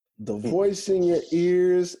The voice in your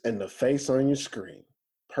ears and the face on your screen.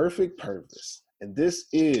 Perfect purpose. And this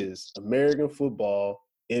is American football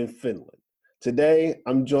in Finland. Today,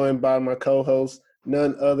 I'm joined by my co-host,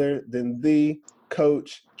 none other than the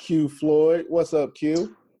Coach Q Floyd. What's up,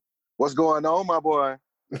 Q? What's going on, my boy?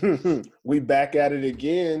 We back at it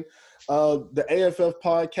again. The AFF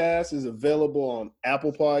podcast is available on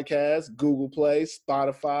Apple Podcasts, Google Play,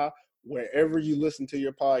 Spotify, wherever you listen to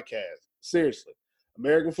your podcast. Seriously,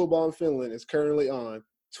 American Football in Finland is currently on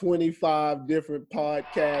 25 different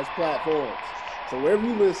podcast platforms. So wherever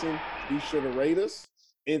you listen, be sure to rate us.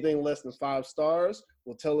 Anything less than 5 stars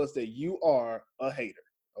will tell us that you are a hater.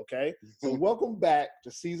 Okay? So welcome back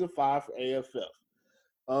to Season 5 for AFF.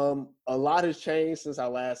 A lot has changed since our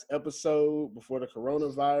last episode before the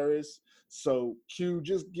coronavirus. So, Q,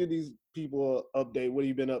 just give these people an update. What have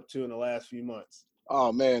you been up to in the last few months?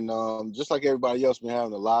 Oh man, just like everybody else, been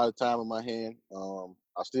having a lot of time on my hand.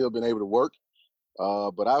 I've still been able to work,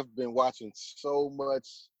 but I've been watching so much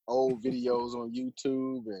old videos on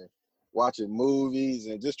YouTube and watching movies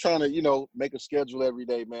and just trying to, make a schedule every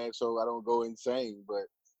day, man, so I don't go insane. But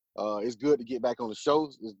it's good to get back on the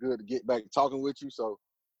shows. It's good to get back talking with you. So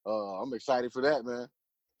I'm excited for that, man.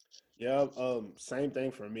 Yeah, same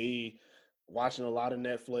thing for me. Watching a lot of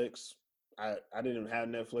Netflix. I didn't have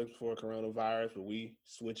Netflix before coronavirus, but we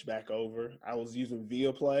switched back over. I was using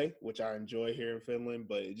Viaplay, which I enjoy here in Finland,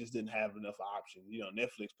 but it just didn't have enough options.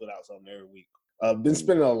 Netflix put out something every week. I've been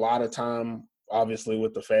spending a lot of time, obviously,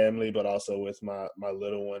 with the family, but also with my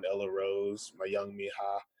little one, Ella Rose, my young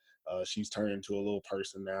Miha. She's turned into a little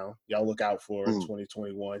person now. Y'all look out for her in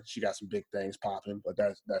 2021. She got some big things popping, but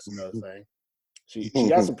that's another thing. She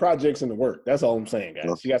got some projects in the work. That's all I'm saying,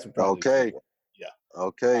 guys. She got some projects in the work. Yeah.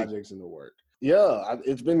 Okay. Projects in the work. Yeah,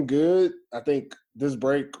 it's been good. I think this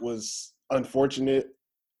break was unfortunate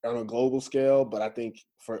on a global scale, but I think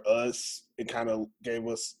for us, it kind of gave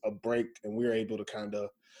us a break, and we were able to kind of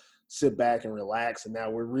sit back and relax, and now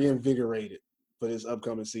we're reinvigorated for this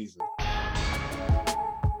upcoming season.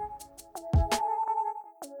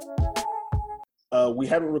 We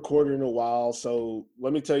haven't recorded in a while, so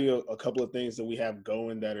let me tell you a couple of things that we have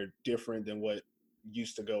going that are different than what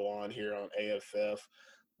used to go on here on AFF.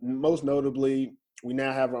 Most notably, we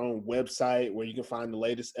now have our own website where you can find the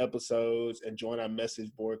latest episodes and join our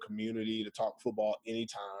message board community to talk football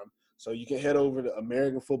anytime. So you can head over to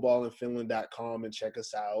AmericanFootballInFinland.com and check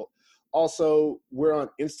us out. Also, we're on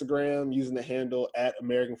Instagram using the handle at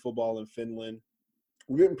American Football in Finland.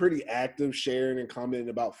 We're getting pretty active sharing and commenting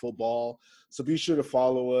about football. So be sure to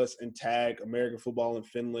follow us and tag American Football in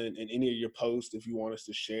Finland in any of your posts if you want us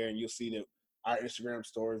to share. And you'll see that our Instagram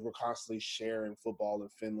stories, we're constantly sharing football in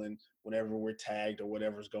Finland whenever we're tagged or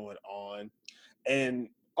whatever's going on. And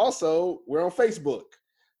also, we're on Facebook.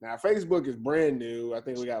 Now, Facebook is brand new. I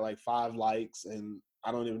think we got like 5 likes, and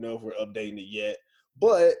I don't even know if we're updating it yet.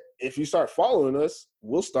 But if you start following us,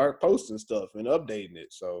 we'll start posting stuff and updating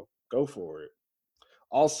it. So go for it.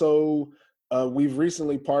 Also, we've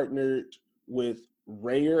recently partnered with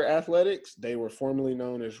Rayer Athletics. They were formerly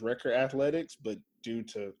known as Recker Athletics, but due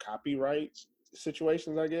to copyright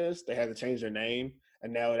situations, I guess, they had to change their name.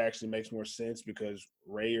 And now it actually makes more sense because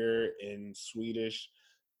Rayer in Swedish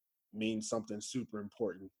means something super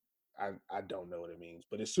important. I don't know what it means,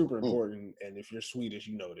 but it's super important. And if you're Swedish,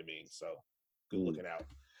 you know what it means. So good looking out.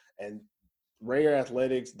 And Rayer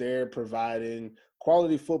Athletics, they're providing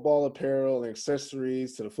quality football apparel and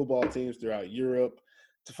accessories to the football teams throughout Europe.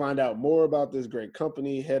 To find out more about this great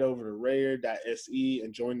company, head over to rayer.se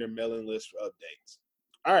and join their mailing list for updates.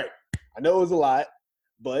 All right. I know it was a lot,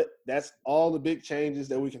 but that's all the big changes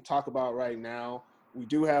that we can talk about right now. We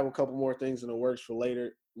do have a couple more things in the works for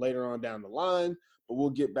later on down the line, but we'll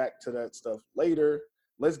get back to that stuff later.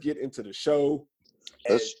 Let's get into the show.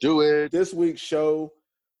 Let's do it. This week's show,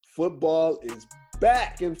 football is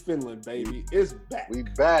back in Finland, baby. It's back.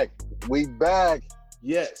 We back.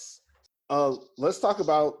 Yes. Let's talk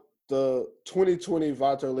about the 2020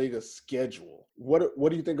 Vaterliga schedule. What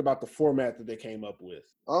do you think about the format that they came up with?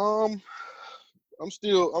 I'm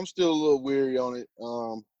still a little weary on it.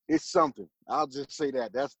 It's something. I'll just say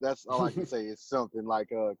that. That's all I can say. It's something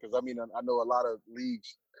because I know a lot of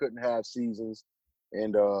leagues couldn't have seasons,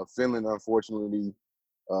 and Finland, unfortunately.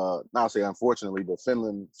 Not say unfortunately, but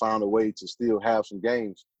Finland found a way to still have some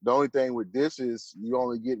games. The only thing with this is you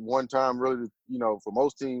only get one time, really, for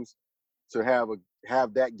most teams to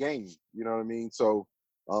have that game. You know what I mean? So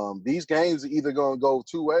these games are either going to go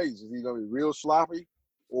two ways. It's either going to be real sloppy,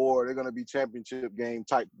 or they're going to be championship game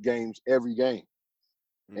type games every game.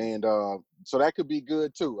 And so that could be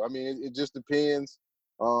good too. I mean, it just depends.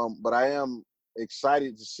 But I am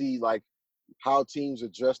excited to see how teams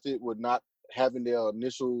adjusted with not having their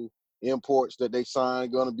initial imports that they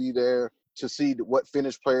signed going to be there, to see what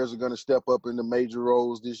finished players are going to step up in the major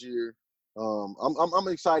roles this year. I'm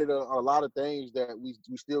excited on a lot of things that we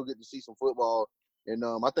still get to see some football, and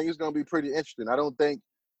I think it's going to be pretty interesting. I don't think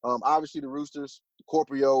obviously the Roosters,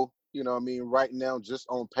 Corpio, right now just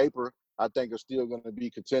on paper, I think are still going to be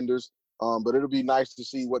contenders. But it'll be nice to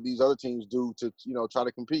see what these other teams do to try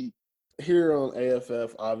to compete. Here on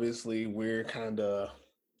AFF, obviously, we're kind of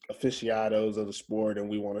aficionados of the sport and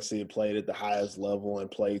we want to see it played at the highest level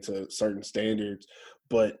and play to certain standards.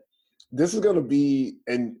 But this is going to be,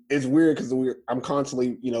 and it's weird because I'm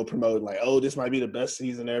constantly, promoting like, oh, this might be the best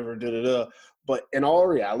season ever, da-da-da. But in all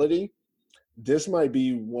reality, this might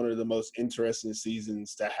be one of the most interesting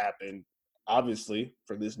seasons to happen, obviously,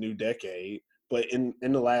 for this new decade, but in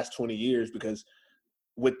the last 20 years, because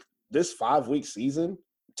with this 5-week season,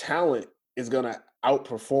 talent is going to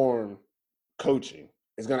outperform coaching.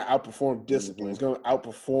 It's going to outperform discipline. Mm-hmm. It's going to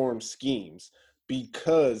outperform schemes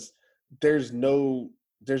because there's no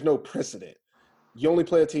precedent. You only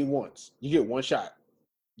play a team once. You get one shot.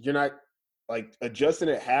 You're not like adjusting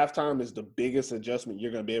at halftime is the biggest adjustment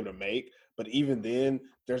you're going to be able to make. But even then,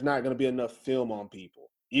 there's not going to be enough film on people.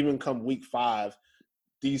 Even come week 5,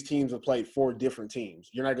 these teams have played 4 different teams.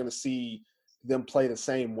 You're not going to see them play the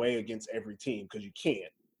same way against every team because you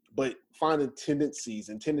can't. But finding tendencies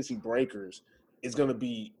and tendency breakers is going to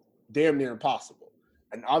be damn near impossible.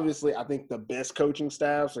 And obviously, I think the best coaching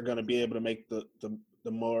staffs are going to be able to make the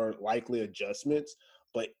more likely adjustments.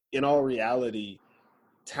 But in all reality,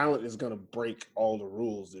 talent is going to break all the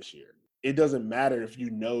rules this year. It doesn't matter if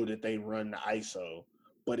you know that they run the ISO,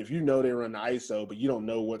 but if you know they run the ISO, but you don't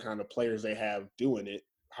know what kind of players they have doing it,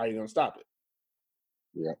 how are you going to stop it?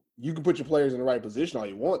 Yeah. You can put your players in the right position all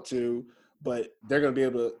you want to, but they're going to be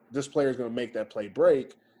able to – this player is going to make that play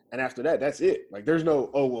break, and after that, that's it. Like there's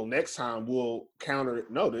no, oh, well, next time we'll counter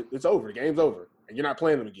it. No, it's over. The game's over, and you're not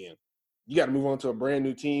playing them again. You got to move on to a brand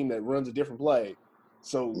new team that runs a different play.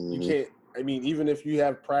 So you can't – I mean, even if you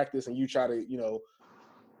have practice and you try to,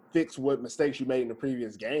 fix what mistakes you made in the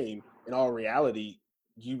previous game, in all reality,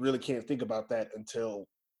 you really can't think about that until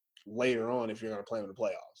later on if you're going to play in the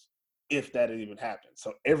playoffs, if that even happens.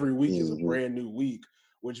 So every week is a brand new week,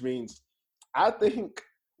 which means I think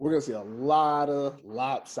we're going to see a lot of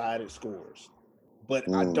lopsided scores.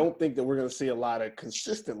 But I don't think that we're going to see a lot of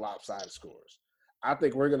consistent lopsided scores. I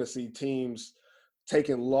think we're going to see teams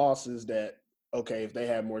taking losses that, okay, if they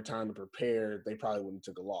had more time to prepare, they probably wouldn't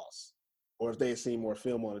have took a loss. Or if they had seen more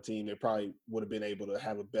film on the team, they probably would have been able to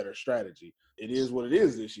have a better strategy. It is what it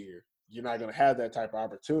is this year. You're not going to have that type of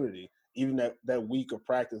opportunity. Even that week of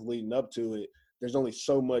practice leading up to it, there's only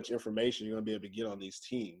so much information you're going to be able to get on these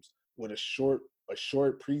teams. With a short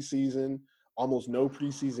preseason, almost no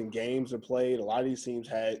preseason games are played. A lot of these teams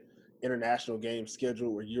had international games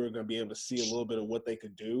scheduled where you were going to be able to see a little bit of what they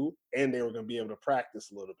could do, and they were going to be able to practice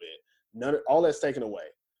a little bit. All that's taken away,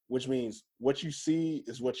 which means what you see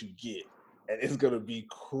is what you get. And it's going to be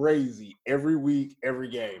crazy every week, every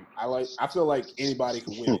game. I feel like anybody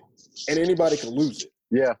can win it, and anybody can lose it.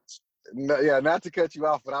 Yeah. No, not to cut you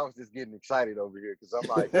off, but I was just getting excited over here because I'm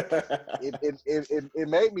like, it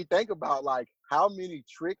made me think about like how many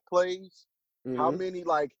trick plays, how many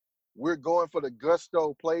like we're going for the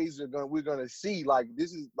gusto plays we're gonna see. Like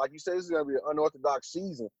this is, like you said, this is gonna be an unorthodox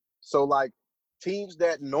season. So like teams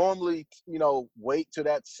that normally wait to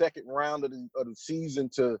that second round of the season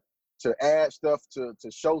to add stuff, to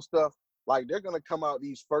show stuff, like they're going to come out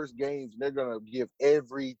these first games and they're going to give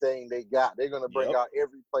everything they got. They're going to bring out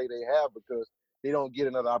every play they have because they don't get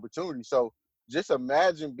another opportunity. So just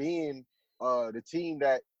imagine being the team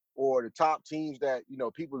that, or the top teams that,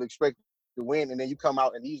 people expect to win. And then you come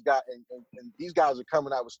out and these guys, and these guys are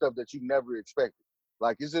coming out with stuff that you never expected.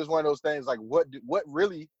 Like, it's just one of those things, like what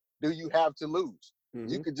really do you have to lose?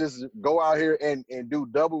 You could just go out here and do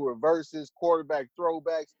double reverses, quarterback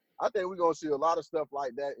throwbacks. I think we're going to see a lot of stuff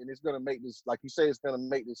like that, and it's going to make this, like you say, it's going to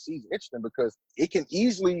make this season interesting because it can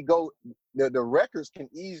easily go – the records can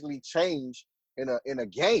easily change in a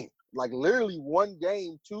game. Like literally 1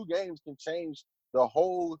 game, 2 games can change the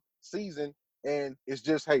whole season, and it's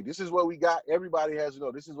just, hey, this is what we got. Everybody has to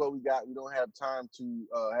know this is what we got. We don't have time to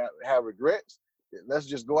have regrets. Let's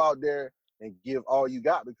just go out there and give all you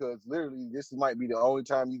got because literally this might be the only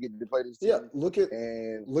time you get to play this team. Yeah, look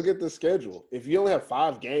at the schedule. If you only have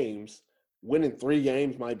 5 games, winning 3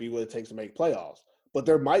 games might be what it takes to make playoffs. But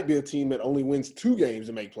there might be a team that only wins 2 games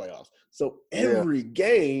to make playoffs. So every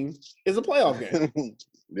game is a playoff game.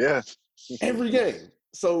 Yeah. Every game.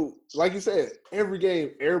 So like you said, every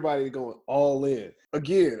game, everybody going all in.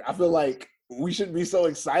 Again, I feel like we shouldn't be so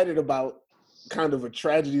excited about kind of a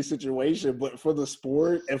tragedy situation, but for the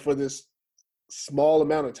sport and for this small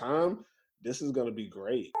amount of time, this is going to be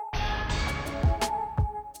great.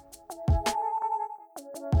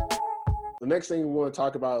 The next thing we want to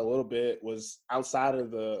talk about a little bit was outside of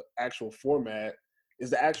the actual format is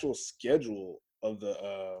the actual schedule of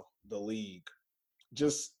the league.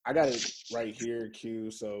 Just I got it right here, Q.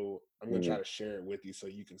 So I'm gonna try to share it with you so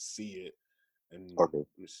you can see it. And Okay. let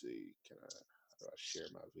me see, how do I share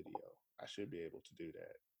my video? I should be able to do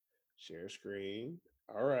that. Share screen.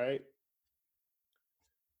 All right.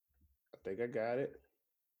 I think I got it.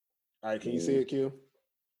 All right, can you see it, Q?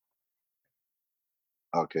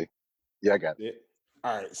 Okay. Yeah, I got it.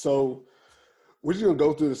 All right. So we're just gonna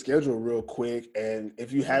go through the schedule real quick. And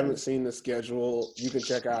if you haven't seen the schedule, you can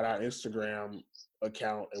check out our Instagram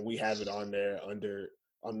account and we have it on there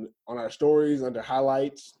on our stories under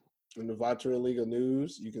highlights in the Vatura Liga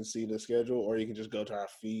news. You can see the schedule, or you can just go to our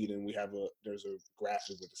feed and there's a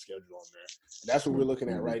graphic with the schedule on there. And that's what we're looking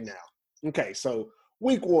at right now. Okay, so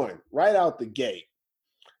week 1, right out the gate,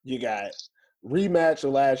 you got rematch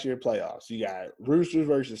of last year playoffs. You got Roosters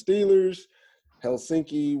versus Steelers,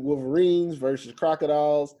 Helsinki Wolverines versus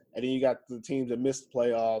Crocodiles, and then you got the teams that missed the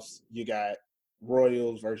playoffs. You got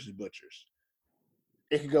Royals versus Butchers.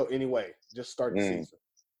 It could go any way. Just start the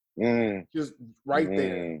season. Just right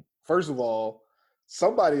there. First of all,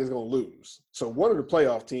 somebody is going to lose. So one of the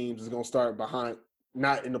playoff teams is going to start behind,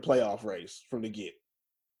 not in the playoff race from the get.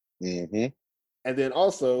 And then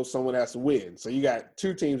also someone has to win. So you got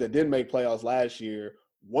 2 teams that didn't make playoffs last year.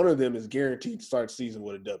 One of them is guaranteed to start the season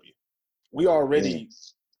with a W. We already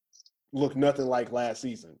look nothing like last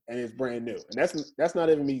season, and it's brand new. And that's not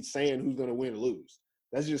even me saying who's going to win or lose.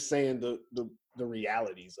 That's just saying the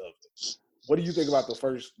realities of it. What do you think about the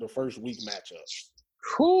first week matchups?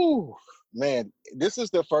 Whew, man, this is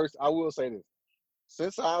the first. I will say this: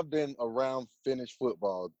 since I've been around Finnish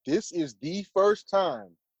football, this is the first time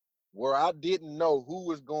where I didn't know who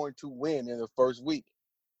was going to win in the first week.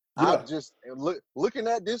 Yeah. I just looking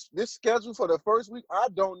at this schedule for the first week. I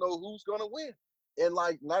don't know who's going to win, and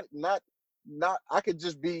like not. I could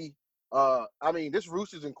just be. I mean, this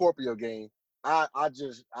Roosters and Scorpio game. I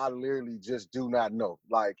literally just do not know.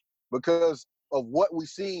 Like, because of what we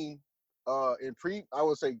seen I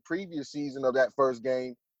would say previous season of that first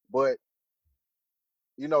game, but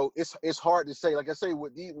it's hard to say. Like I say,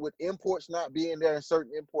 with imports not being there and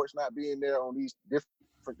certain imports not being there on these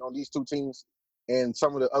on these 2 teams and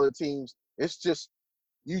some of the other teams, it's just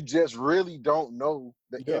you just really don't know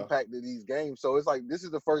the impact of these games. So it's like this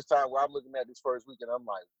is the first time where I'm looking at this first week and I'm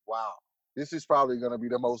like, wow, this is probably going to be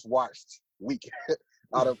the most watched week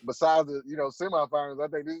out of besides the semifinals. I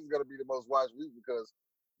think this is going to be the most watched week because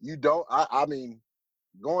you don't. I mean,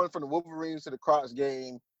 going from the Wolverines to the Crocs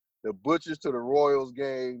game, the Butchers to the Royals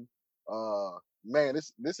game. Man,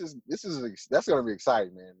 this is that's gonna be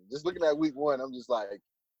exciting, man. Just looking at week 1, I'm just like,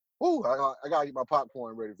 ooh, I gotta get my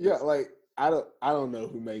popcorn ready for this. Like I don't know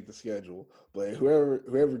who made the schedule, but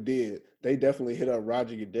whoever did, they definitely hit up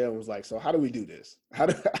Roger Goodell and was like, so how do we do this? How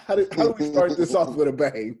do we start this off with a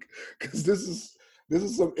bang? Because this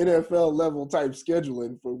is some NFL level type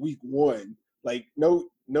scheduling for week 1. Like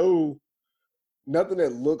nothing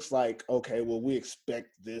that looks like, okay, well, we expect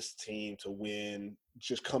this team to win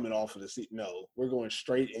just coming off of the season. No, we're going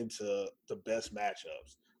straight into the best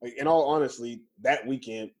matchups. Like, in all honesty, that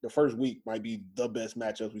weekend, the first week might be the best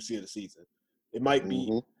matchups we see of the season. It might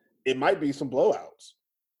be some blowouts,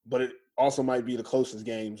 but it also might be the closest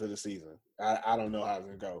games of the season. I don't know how it's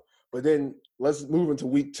gonna go. But then let's move into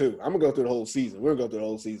week 2. I'm gonna go through the whole season. We're gonna go through the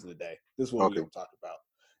whole season today. This is what we're gonna talk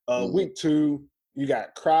about. Week 2, you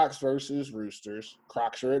got Crocs versus Roosters.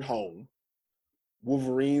 Crocs are at home.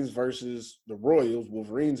 Wolverines versus the Royals.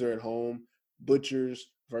 Wolverines are at home. Butchers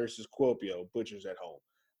versus Scorpio. Butchers at home.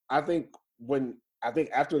 I think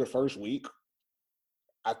after the first week,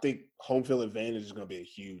 I think home field advantage is going to be a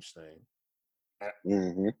huge thing.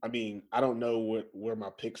 I mean, I don't know where my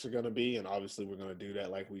picks are going to be, and obviously we're going to do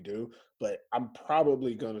that like we do, but I'm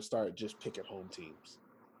probably going to start just picking home teams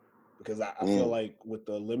because I feel like with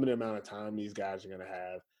the limited amount of time these guys are going to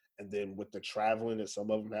have, and then with the traveling that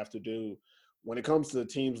some of them have to do, when it comes to the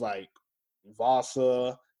teams like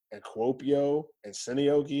Vasa and Kuopio and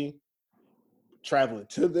Seinäjoki, traveling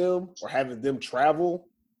to them or having them travel,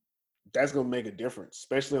 that's going to make a difference,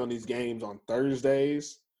 especially on these games on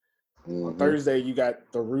Thursdays. On Thursday, you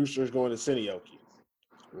got the Roosters going to Seinäjoki.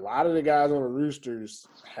 A lot of the guys on the Roosters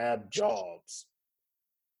have jobs.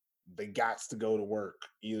 They got to go to work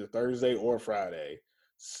either Thursday or Friday.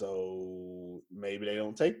 So maybe they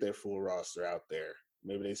don't take their full roster out there.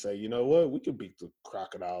 Maybe they say, you know what, we could beat the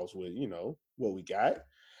Crocodiles with, what we got.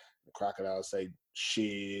 The Crocodiles say,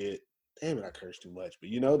 shit. Damn it, I cursed too much.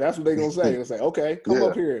 But, that's what they're going to say. They'll say, okay, come Yeah.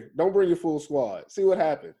 up here. Don't bring your full squad. See what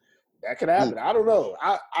happens. That could happen. I don't know.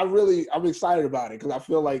 I'm excited about it because I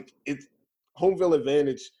feel like it's home field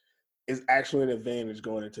advantage is actually an advantage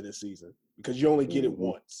going into this season because you only get it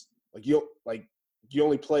once. You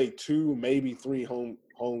only play 2, maybe 3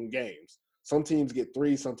 home games. Some teams get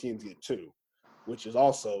 3, some teams get 2, which is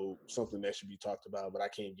also something that should be talked about, but I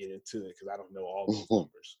can't get into it because I don't know all those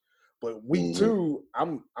numbers. But week 2,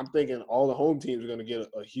 I'm thinking all the home teams are going to get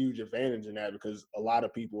a huge advantage in that because a lot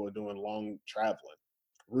of people are doing long traveling.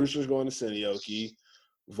 Roosters going to Seinäjoki,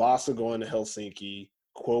 Vasa going to Helsinki,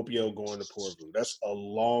 Kuopio going to Porvoo. That's a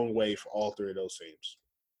long way for all 3 of those teams.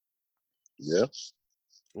 Yeah.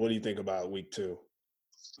 What do you think about week 2?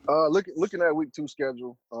 Looking at week 2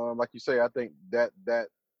 schedule, like you say, I think that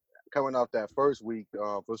coming off that first week,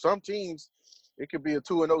 for some teams, it could be a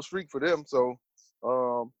 2-0 streak for them. So,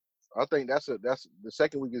 I think that's the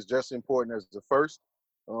second week is just as important as the first.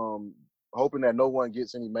 Hoping that no one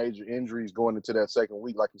gets any major injuries going into that second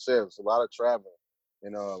week. Like you said, it's a lot of traveling,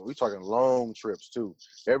 and we're talking long trips too.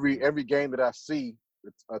 Every game that I see,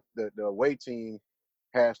 the away team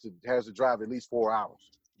has to drive at least 4 hours.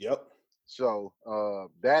 Yep. So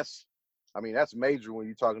that's major when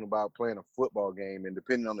you're talking about playing a football game. And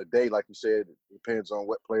depending on the day, like you said, it depends on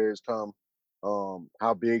what players come,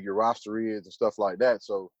 how big your roster is and stuff like that.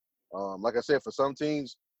 So, like I said, for some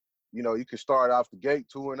teams, you can start off the gate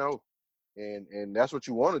 2-0, and that's what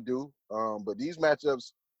you want to do. But these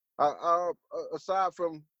matchups, aside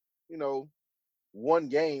from one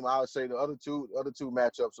game, I would say the other two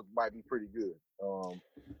matchups might be pretty good.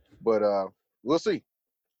 But we'll see.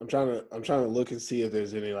 I'm trying to look and see if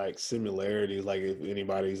there's any like similarities, like if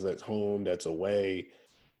anybody's that's home, that's away.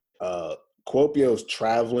 Kuopio's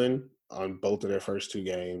traveling on both of their first 2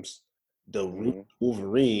 games. The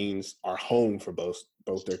Wolverines are home for both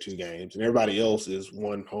their 2 games, and everybody else is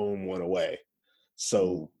 1 home, 1 away.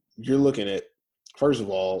 So you're looking at, first of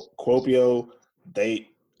all, Kuopio,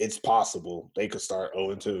 it's possible they could start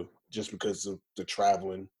 0-2 just because of the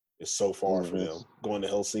traveling is so far for them, going to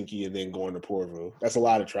Helsinki and then going to Porvoo. That's a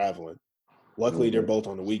lot of traveling. Luckily, they're both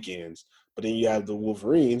on the weekends. But then you have the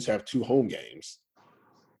Wolverines have 2 home games.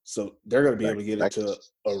 So they're going to be able to get into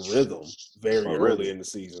a rhythm very early in the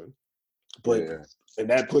season. But and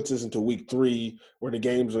that puts us into week 3 where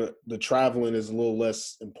the traveling is a little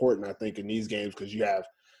less important, I think, in these games because you got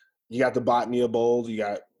the Botnia Bowls, you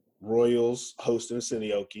got Royals hosting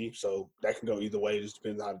Seinäjoki, so that can go either way. It just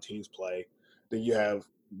depends on how the teams play. Then you have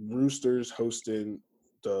Roosters hosting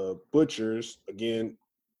the Butchers, again,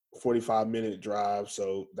 45-minute drive,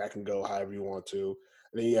 so that can go however you want to.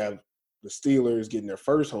 And then you have the Steelers getting their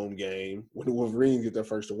first home game when the Wolverines get their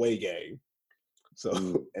first away game.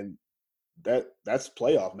 So, and that's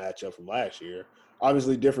playoff matchup from last year.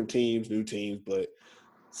 Obviously, different teams, new teams, but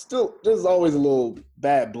still, there's always a little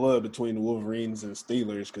bad blood between the Wolverines and the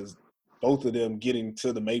Steelers because both of them getting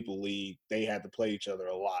to the Maple League, they had to play each other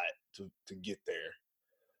a lot to get there.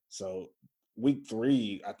 So week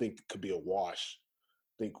 3, I think, could be a wash.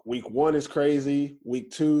 I think week 1 is crazy.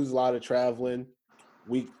 Week 2 is a lot of traveling.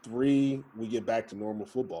 Week 3, we get back to normal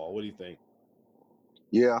football. What do you think?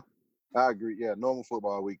 Yeah, I agree. Yeah, normal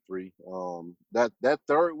football week 3. That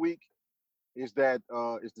third week is the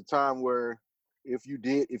time where if you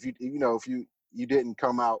didn't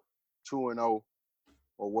come out 2-0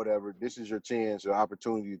 or whatever, this is your chance or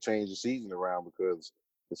opportunity to change the season around because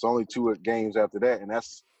it's only 2 games after that, and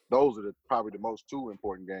those are probably the most 2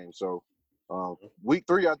 important games. So week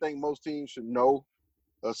 3, I think most teams should know.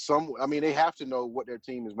 They have to know what their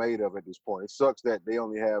team is made of at this point. It sucks that they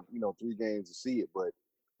only have 3 games to see it, but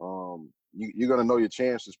you're gonna know your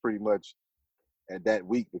chances pretty much at that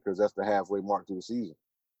week because that's the halfway mark through the season.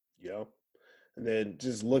 Yeah. And then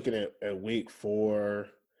just looking at week 4,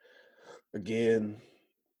 again,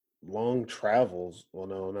 long travels. Well,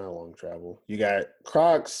 no, not long travel. You got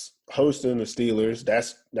Crocs hosting the Steelers.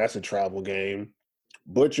 That's a travel game.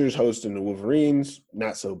 Butchers hosting the Wolverines.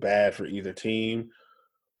 Not so bad for either team.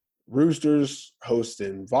 Roosters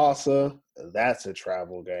hosting Vasa. That's a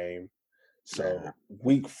travel game. So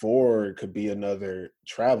week 4 could be another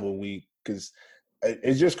travel week because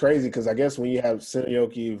it's just crazy because I guess when you have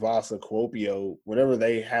Seinäjoki, Vasa, Kuopio, whenever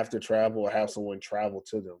they have to travel or have someone travel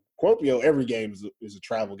to them, Kuopio, every game is a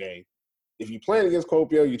travel game. If you're playing against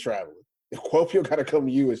Kuopio, you're traveling. If Kuopio got to come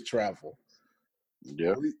to you, it's travel.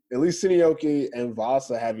 Yeah. At least Seinäjoki and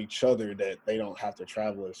Vasa have each other that they don't have to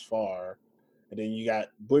travel as far. And then you got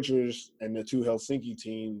Butchers and the 2 Helsinki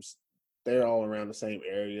teams. They're all around the same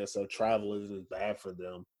area, so travel isn't as bad for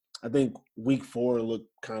them. I think week 4 looked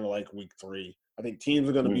kind of like week 3. I think teams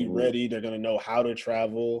are going to be Mm-hmm. ready. They're going to know how to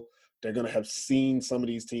travel. They're going to have seen some of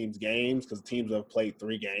these teams' games because teams have played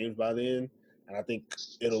 3 games by then. And I think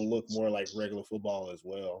it'll look more like regular football as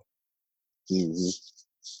well.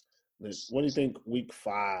 Mm-hmm. What do you think week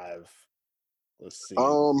 5? Let's see.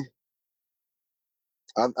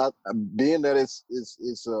 Being that it's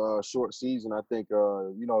a short season, I think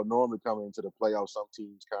normally coming into the playoffs, some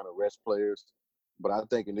teams kind of rest players, but I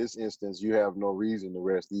think in this instance you have no reason to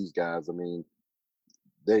rest these guys. I mean,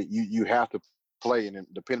 you have to play, and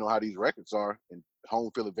depending on how these records are and home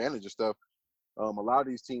field advantage and stuff, a lot of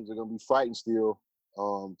these teams are going to be fighting still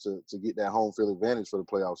to get that home field advantage for the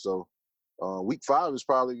playoffs. So week 5 is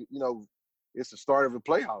probably it's the start of the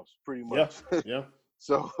playoffs pretty much. Yeah.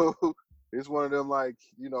 So it's one of them look.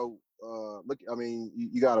 I mean,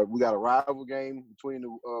 we got a rival game between the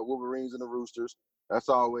Wolverines and the Roosters. That's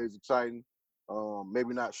always exciting.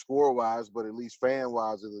 Maybe not score wise, but at least fan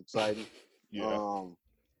wise is exciting. Yeah.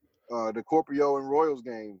 The Corpio and Royals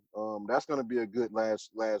game. That's going to be a good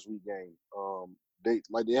last week game.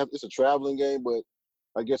 It's a traveling game, but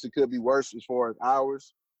I guess it could be worse as far as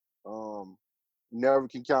hours. Never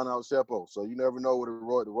can count out Seppo, so you never know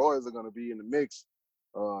where the Royals are going to be in the mix.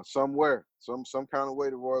 Somewhere, some kind of way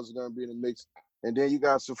the Royals are going to be in the mix. And then you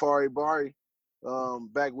got Safari Bari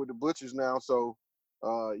back with the Butchers now, so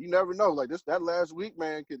you never know. Like that last week,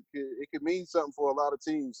 man, it could mean something for a lot of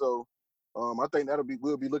teams. So I think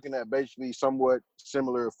we'll be looking at basically somewhat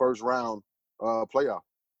similar first round playoff.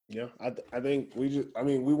 Yeah, I think we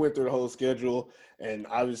went through the whole schedule, and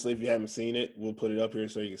obviously if you haven't seen it, we'll put it up here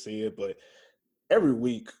so you can see it. But every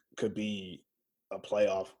week could be a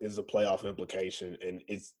playoff implication, and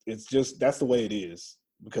it's just that's the way it is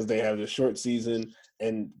because they have a short season,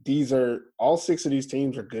 and all 6 of these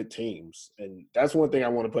teams are good teams, and that's one thing I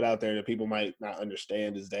want to put out there that people might not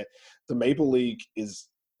understand is that the Maple League is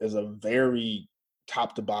a very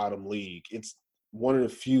top to bottom league. It's one of the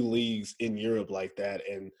few leagues in Europe like that,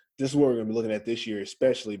 and this is what we're going to be looking at this year,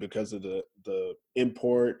 especially because of the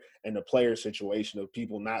import and the player situation of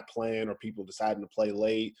people not playing or people deciding to play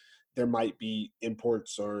late. There might be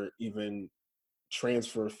imports or even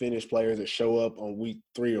transfer finish players that show up on week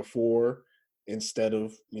 3 or 4 instead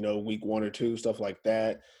of week 1 or 2, stuff like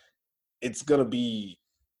that. It's gonna be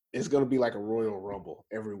like a Royal Rumble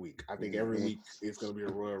every week. I think every week it's gonna be a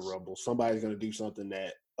Royal Rumble. Somebody's gonna do something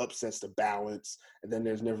that upsets the balance, and then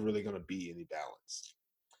there's never really gonna be any balance.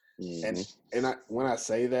 When I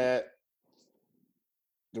say that,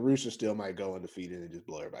 the Roosters still might go undefeated and just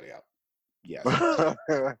blow everybody out. Yes.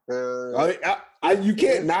 You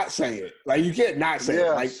can't not say it. Like you can't not say it.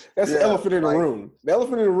 Like that's the elephant in the room. The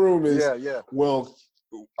elephant in the room is well,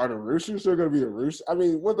 are the Roosters still going to be the Roosters? I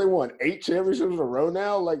mean, what they won 8 championships in a row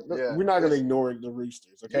now. Like we're not going to ignore the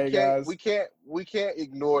Roosters, okay, guys? We can't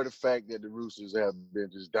ignore the fact that the Roosters have been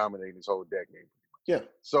just dominating this whole decade. Yeah.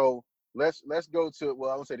 So let's go to I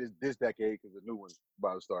won't say this decade because the new one's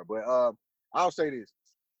about to start. But I'll say this.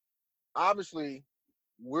 Obviously,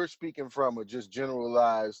 we're speaking from a just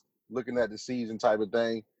generalized looking at the season type of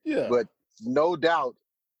thing. Yeah. But no doubt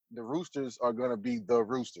the Roosters are going to be the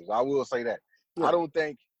Roosters. I will say that. Yeah. I don't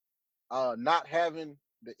think not having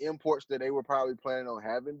the imports that they were probably planning on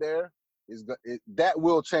having there that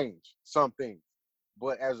will change some things.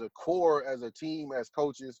 But as a core, as a team, as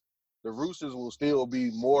coaches, the Roosters will still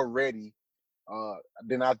be more ready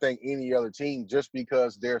than I think any other team just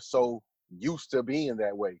because they're so used to being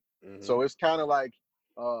that way. Mm-hmm. So it's kind of like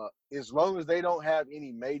as long as they don't have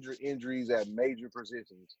any major injuries at major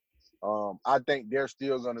positions, I think they're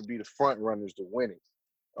still going to be the front runners to winning.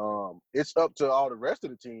 It's up to all the rest of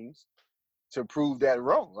the teams to prove that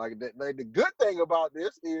wrong. Like the good thing about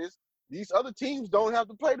this is these other teams don't have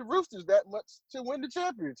to play the Roosters that much to win the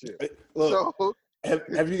championship. Look, so,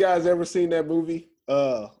 have you guys ever seen that movie?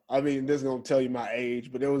 I mean, this is going to tell you my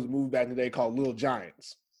age, but there was a movie back in the day called Little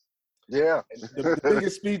Giants. Yeah. The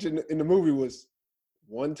biggest speech in the movie was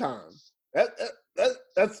one time.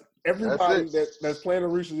 That's everybody that's playing the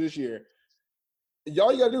Roosters this year.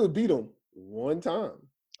 All you got to do is beat them one time.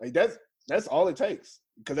 Like that's all it takes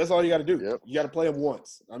because that's all you got to do. Yep. You got to play them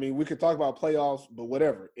once. I mean, we could talk about playoffs, but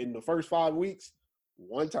whatever. In the first 5 weeks,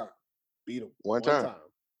 one time, beat them one time.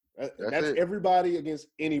 That's everybody against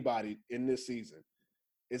anybody in this season.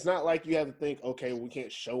 It's not like you have to think, okay, we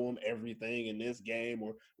can't show them everything in this game,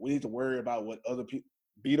 or we need to worry about what other people.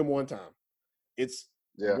 Beat them one time. It's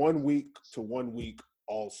 1 week to 1 week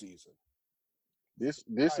all season. This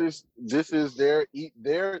is their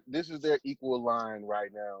equal line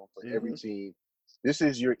right now for every team. This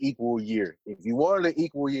is your equal year. If you wanted an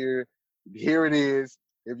equal year, here it is.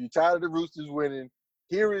 If you're tired of the Roosters winning,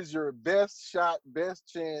 here is your best shot, best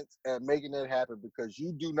chance at making that happen, because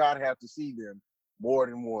you do not have to see them more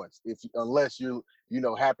than once, unless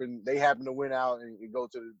they happen to win out and go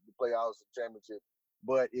to the playoffs and championship.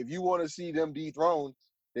 But if you want to see them dethroned,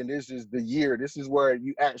 then this is the year. This is where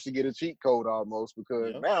you actually get a cheat code almost,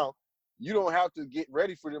 because now you don't have to get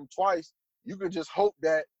ready for them twice. You can just hope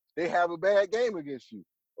that they have a bad game against you,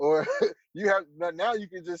 or now you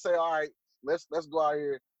can just say, all right, let's go out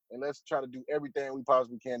here and let's try to do everything we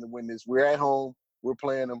possibly can to win this. We're at home, we're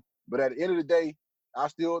playing them, but at the end of the day, I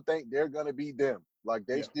still think they're gonna beat them. Like,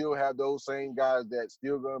 they still have those same guys that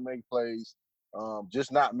still gonna make plays,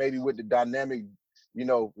 just not maybe with the dynamic,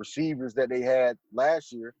 receivers that they had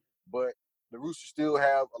last year. But the Roosters still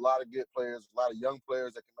have a lot of good players, a lot of young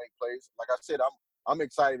players that can make plays. Like I said, I'm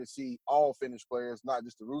excited to see all Finnish players, not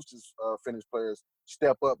just the Roosters Finnish players,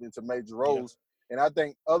 step up into major roles. And I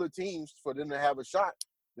think other teams, for them to have a shot,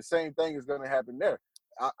 the same thing is going to happen there.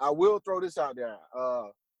 I will throw this out there.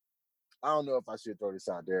 I don't know if I should throw this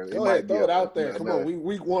out there. Go ahead, throw it out there. Come on,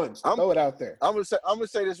 week one. Throw it out there. I'm gonna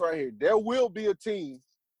say this right here. There will be a team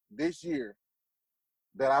this year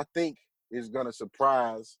that I think is gonna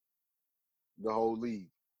surprise the whole league,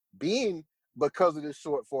 because of this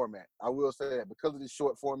short format. I will say that because of this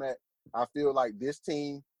short format, I feel like this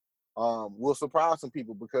team will surprise some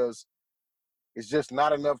people, because it's just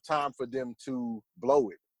not enough time for them to blow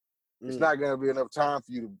it. It's not going to be enough time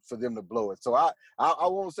for them to blow it. So I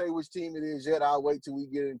won't say which team it is yet. I'll wait till we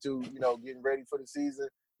get into getting ready for the season.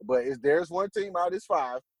 But there's one team out of this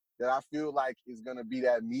 5 that I feel like is going to be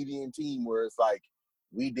that median team where it's like,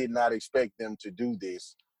 we did not expect them to do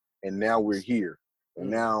this, and now we're here. And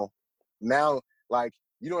now like,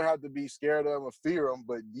 you don't have to be scared of them or fear them,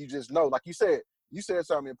 but you just know, like you said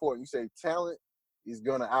something important. You say talent is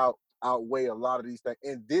going to outweigh a lot of these things,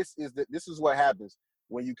 and this is what happens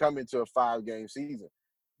when you come into a 5-game season.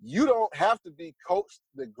 You don't have to be coached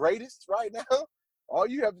the greatest right now. All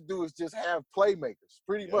you have to do is just have playmakers,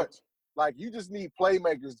 pretty much. Like, you just need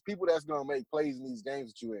playmakers, people that's going to make plays in these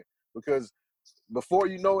games that you're in. Because before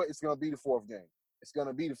you know it, it's going to be the 4th game. It's going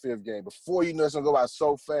to be the 5th game. Before you know, it's going to go by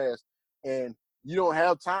so fast. And you don't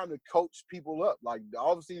have time to coach people up. Like, the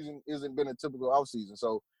offseason isn't been a typical offseason.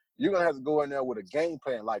 So you're going to have to go in there with a game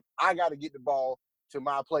plan. Like, I got to get the ball to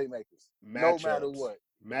my playmakers, no matter what.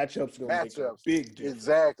 Matchups going to make a big difference.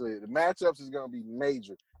 Exactly. The matchups is going to be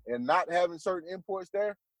major. And not having certain imports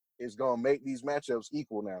there is going to make these matchups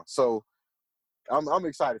equal now. So I'm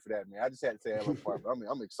excited for that, man. I just had to say that up front.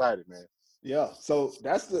 I'm excited, man. Yeah. So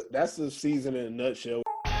that's the season in a nutshell.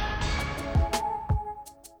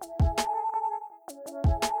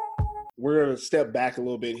 We're going to step back a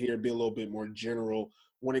little bit here, be a little bit more general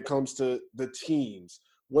when it comes to the teams.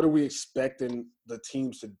 What are we expecting the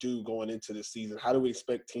teams to do going into the season? How do we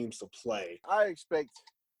expect teams to play? I expect,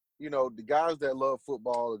 the guys that love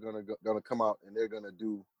football are gonna come out, and they're gonna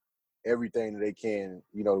do everything that they can,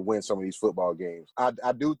 to win some of these football games.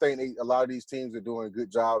 I do think a lot of these teams are doing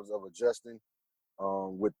good jobs of adjusting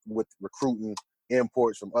with recruiting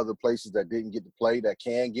imports from other places that didn't get to play that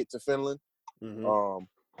can get to Finland.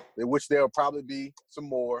 Which there'll probably be some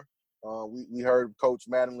more. We heard Coach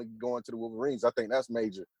Mattingly going to the Wolverines. I think that's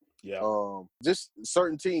major. Yeah. Just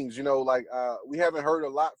certain teams, we haven't heard a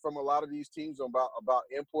lot from a lot of these teams about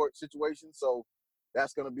import situations. So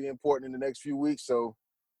that's going to be important in the next few weeks. So,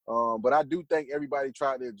 but I do think everybody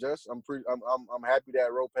tried to adjust. I'm happy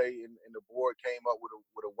that Rope and the board came up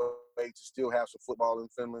with a way to still have some football in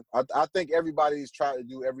Finland. I think everybody's trying to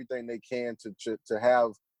do everything they can to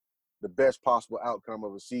have the best possible outcome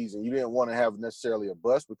of a season. You didn't want to have necessarily a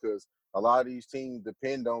bust, because a lot of these teams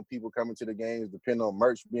depend on people coming to the games, depend on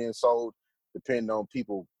merch being sold, depend on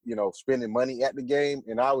people, spending money at the game.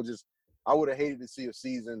 And I would have hated to see a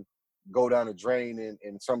season go down the drain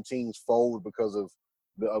and some teams fold because of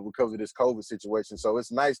this COVID situation. So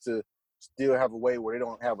it's nice to still have a way where they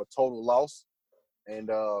don't have a total loss. And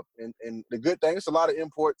the good thing, it's a lot of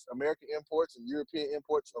imports, American imports and European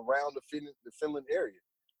imports around the Finland area.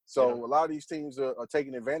 So a lot of these teams are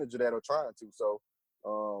taking advantage of that or trying to. So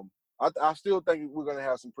I still think we're going to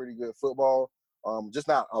have some pretty good football, just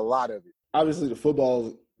not a lot of it. Obviously, the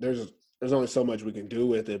football, there's only so much we can do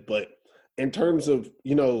with it. But in terms of,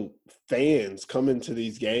 fans coming to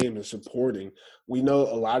these games and supporting, we know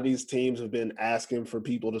a lot of these teams have been asking for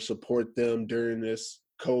people to support them during this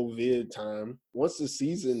COVID time. Once the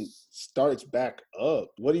season starts back up,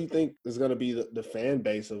 what do you think is going to be the fan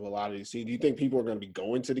base of a lot of these teams? Do you think people are going to be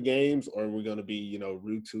going to the games, or are we going to be,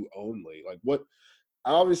 route to only? Like, what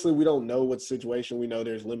obviously we don't know what situation. We know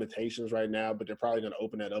there's limitations right now, but they're probably going to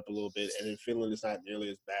open that up a little bit. And in Finland, it's not nearly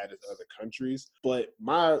as bad as other countries. But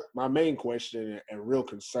my main question and real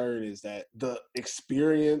concern is that the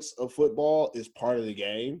experience of football is part of the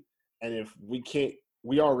game. And if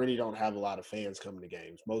we already don't have a lot of fans coming to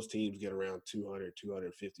games. Most teams get around 200,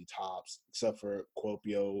 250 tops, except for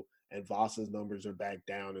Kuopio, and Vasa's numbers are back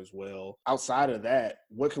down as well. Outside of that,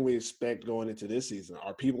 what can we expect going into this season?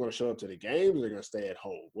 Are people going to show up to the games or are they going to stay at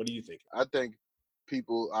home? What do you think? I think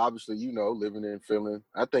people, obviously, living in Finland,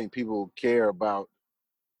 I think people care about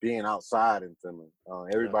being outside in Finland. Yeah.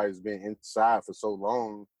 Everybody's been inside for so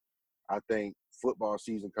long. I think football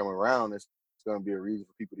season coming around, it's going to be a reason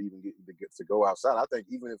for people to even get to go outside. I think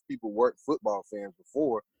even if people weren't football fans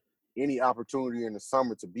before, any opportunity in the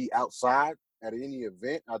summer to be outside at any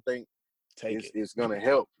event, I think it's going to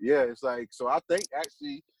help. Yeah, it's like, so I think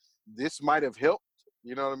actually this might have helped.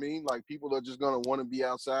 You know what I mean? Like, people are just going to want to be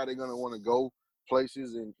outside. They're going to want to go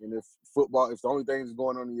places. And if the only thing that's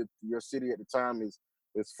going on in your city at the time is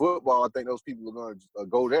football, I think those people are going to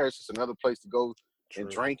go there. It's just another place to go and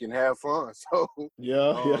drink and have fun. So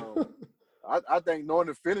yeah. I think knowing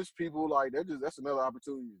the Finnish people, like, that's another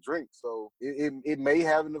opportunity to drink. So it may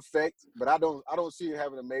have an effect, but I don't see it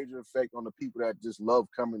having a major effect on the people that just love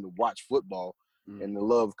coming to watch football and the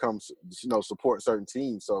love comes, support certain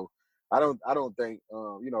teams. So I don't think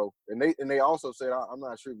and they also said, I'm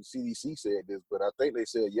not sure if the CDC said this, but I think they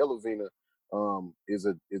said Yellowvina is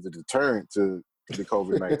a deterrent to the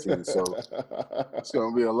COVID-19. So it's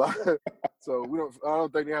going to be a lot. So I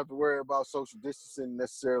don't think they have to worry about social distancing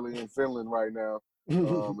necessarily in Finland right now,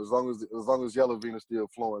 as long as Yellowvina is still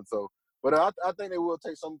flowing. So, but I think they will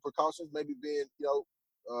take some precautions, maybe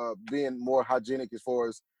being more hygienic as far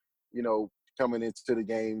as, coming into the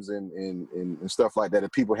games and stuff like that,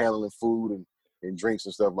 and people handling food and drinks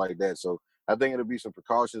and stuff like that. So I think it'll be some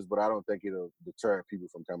precautions, but I don't think it'll deter people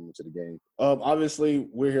from coming to the game. Obviously,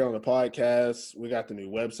 we're here on the podcast. We got the new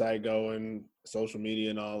website going, social media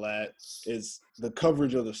and all that. Is the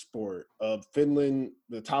coverage of the sport of Finland,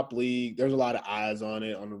 the top league. There's a lot of eyes on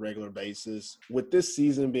it on a regular basis. With this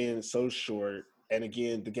season being so short, and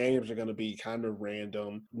again, the games are going to be kind of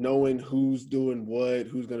random. Knowing who's doing what,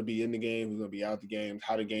 who's going to be in the game, who's going to be out the games,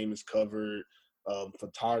 how the game is covered,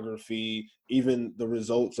 photography, even the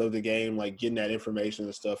results of the game, like getting that information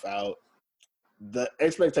and stuff out. The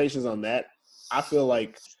expectations on that, I feel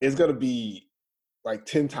like it's going to be like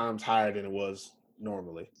 10 times higher than it was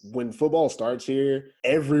normally. When football starts here,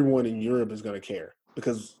 everyone in Europe is going to care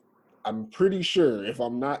because I'm pretty sure, if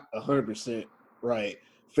I'm not 100% right,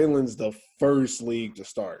 Finland's the first league to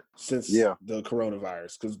start since the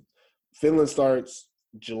coronavirus, because Finland starts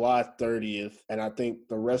July 30th, and I think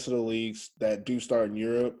the rest of the leagues that do start in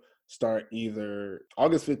Europe start either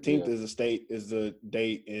August 15th is the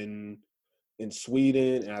date in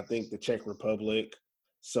Sweden, and I think the Czech Republic.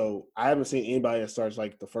 So I haven't seen anybody that starts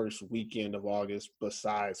like the first weekend of August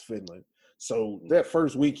besides Finland. So that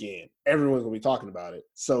first weekend, everyone's gonna be talking about it.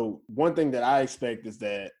 So one thing that I expect is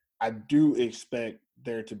that I do expect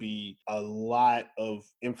there to be a lot of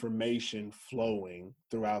information flowing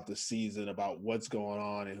throughout the season about what's going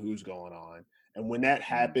on and who's going on. And when that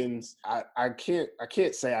happens, I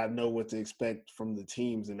can't say I know what to expect from the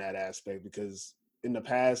teams in that aspect, because in the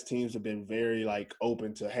past, teams have been very like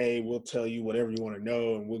open to, hey, we'll tell you whatever you want to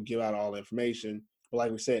know and we'll give out all the information. But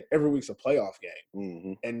like we said, every week's a playoff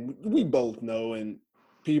game. And we both know, and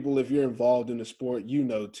people, if you're involved in the sport, you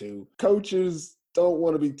know too, coaches don't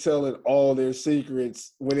want to be telling all their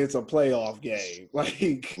secrets when it's a playoff game.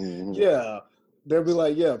 Like, yeah, they'll be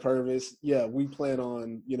like, yeah, Purvis, yeah, we plan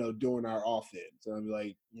on, doing our offense. And I'll be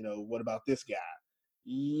like, what about this guy?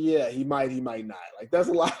 Yeah, he might not. Like, that's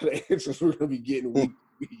a lot of the answers we're going to be getting week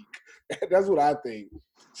to week. That's what I think.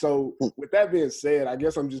 So with that being said, I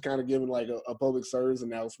guess I'm just kind of giving like a public service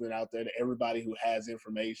announcement out there to everybody who has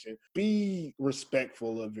information. Be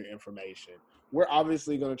respectful of your information. We're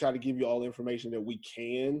obviously going to try to give you all the information that we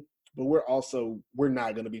can, but we're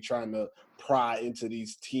not going to be trying to pry into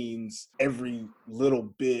these teams every little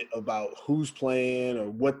bit about who's playing or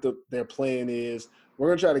what their plan is. We're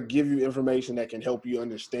going to try to give you information that can help you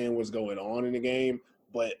understand what's going on in the game.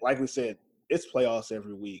 But like we said, it's playoffs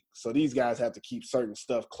every week. So these guys have to keep certain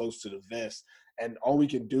stuff close to the vest. And all we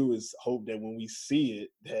can do is hope that when we see it,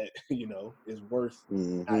 that, is worth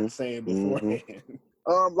not saying beforehand.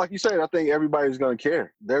 Like you said, I think everybody's going to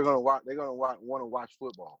care. They're going to watch. They're going to want to watch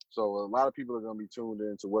football. So a lot of people are going to be tuned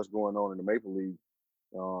into what's going on in the Maple League,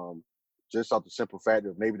 just off the simple fact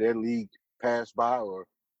that maybe their league passed by or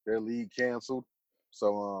their league canceled.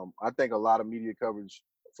 So I think a lot of media coverage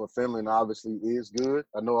for Finland obviously is good.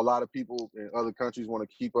 I know a lot of people in other countries want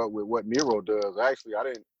to keep up with what Miro does. Actually,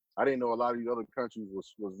 I didn't know a lot of these other countries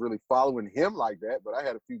was really following him like that, but I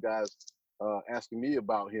had a few guys asking me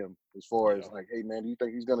about him as far as like, hey man, do you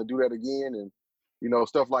think he's gonna do that again? And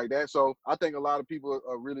stuff like that. So I think a lot of people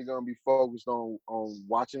are really gonna be focused on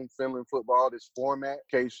watching Finland football, this format,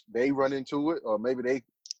 in case they run into it, or maybe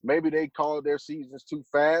they called their seasons too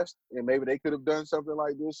fast, and maybe they could have done something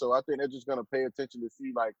like this. So I think they're just gonna pay attention to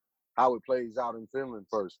see like how it plays out in Finland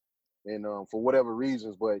first, and for whatever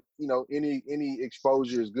reasons. But any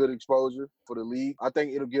exposure is good exposure for the league. I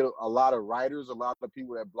think it'll get a lot of writers, a lot of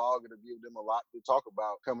people that blog. It'll give them a lot to talk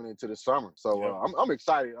about coming into the summer. So I'm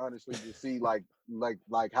excited, honestly, to see like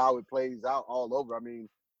how it plays out all over. I mean,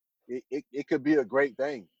 it could be a great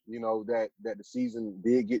thing, that the season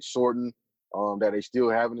did get shortened, that they still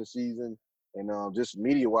having a season. And just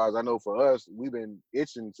media-wise, I know for us, we've been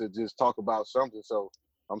itching to just talk about something. So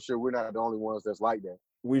I'm sure we're not the only ones that's like that.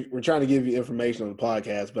 We're trying to give you information on the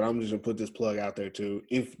podcast, but I'm just going to put this plug out there too.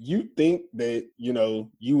 If you think that,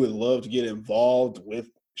 you would love to get involved with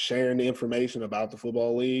sharing the information about the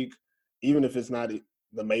football league, even if it's not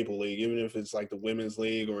the Maple League, even if it's like the women's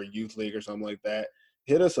league or a youth league or something like that,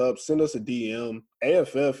 hit us up, send us a DM.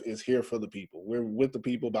 AFF is here for the people. We're with the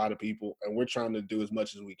people, by the people, and we're trying to do as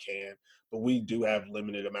much as we can, but we do have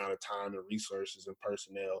limited amount of time and resources and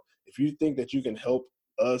personnel. If you think that you can help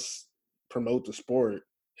us promote the sport,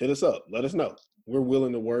 hit us up. Let us know. We're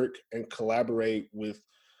willing to work and collaborate with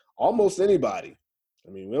almost anybody.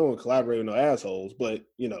 I mean, we don't collaborate with no assholes, but,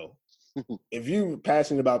 if you're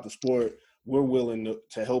passionate about the sport, we're willing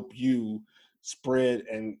to help you spread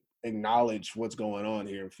and acknowledge what's going on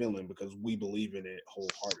here in Finland because we believe in it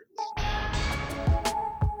wholeheartedly.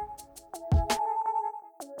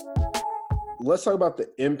 Let's talk about the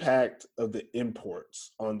impact of the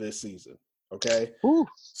imports on this season. Okay. Whew.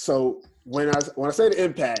 So when I say the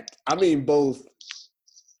impact, I mean both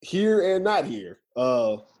here and not here.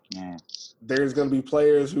 There's going to be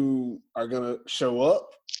players who are going to show up.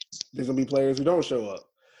 There's going to be players who don't show up.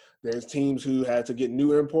 There's teams who had to get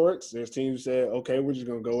new imports. There's teams who said, okay, we're just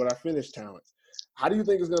going to go with our finished talents. How do you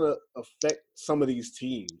think it's going to affect some of these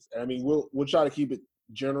teams? I mean, we'll try to keep it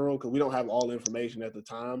general because we don't have all the information at the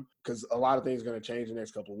time because a lot of things are going to change in the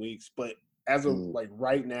next couple of weeks. But as of like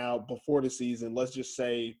right now, before the season, let's just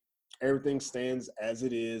say everything stands as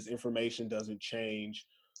it is. Information doesn't change.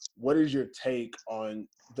 What is your take on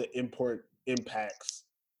the import impacts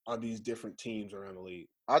on these different teams around the league?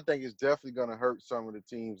 I think it's definitely going to hurt some of the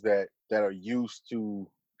teams that are used to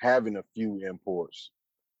having a few imports.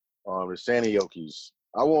 The Saniokis.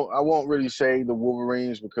 I won't really say the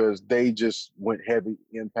Wolverines because they just went heavy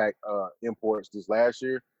impact imports this last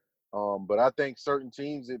year. But I think certain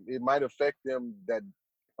teams it might affect them that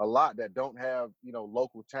a lot that don't have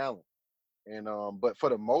local talent. And but for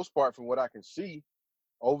the most part, from what I can see,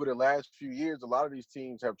 over the last few years, a lot of these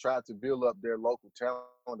teams have tried to build up their local talent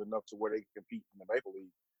enough to where they can compete in the Maple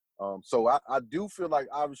League. So I do feel like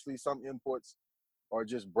obviously some imports are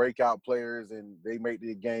just breakout players and they make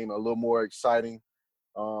the game a little more exciting.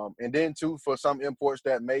 And then too, for some imports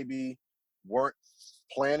that maybe weren't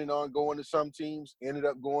planning on going to some teams, ended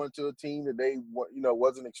up going to a team that they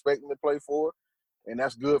wasn't expecting to play for. And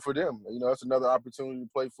that's good for them. That's another opportunity to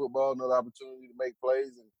play football, another opportunity to make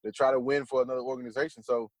plays and to try to win for another organization.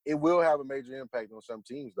 So it will have a major impact on some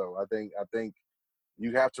teams, though. I think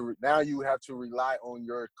you have to rely on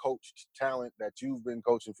your coached talent that you've been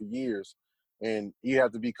coaching for years, and you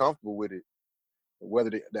have to be comfortable with it.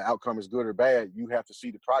 Whether the outcome is good or bad, you have to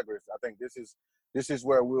see the progress. I think this is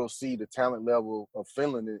where we'll see the talent level of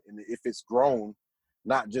Finland, and if it's grown,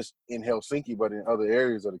 not just in Helsinki but in other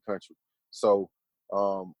areas of the country. So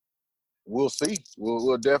we'll see.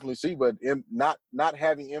 We'll definitely see. But not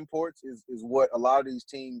having imports is what a lot of these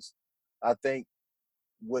teams, I think,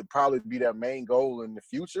 would probably be their main goal in the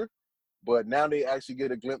future. But now they actually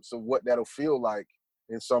get a glimpse of what that'll feel like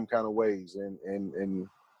in some kind of ways, and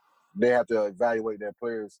they have to evaluate their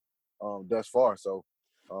players thus far. So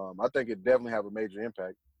I think it definitely have a major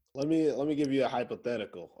impact. Let me give you a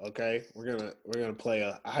hypothetical, okay? We're gonna play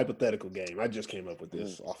a hypothetical game. I just came up with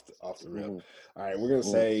this off the rip. All right, we're gonna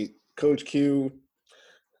say, Coach Q,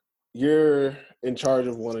 you're in charge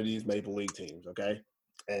of one of these Maple League teams, okay?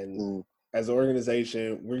 And as an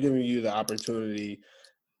organization, we're giving you the opportunity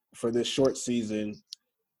for this short season.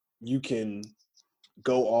 You can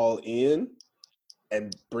go all in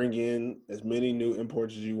and bring in as many new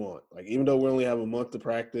imports as you want. Like, even though we only have a month to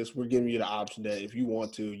practice, we're giving you the option that if you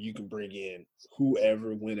want to, you can bring in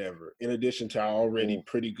whoever, whenever, in addition to our already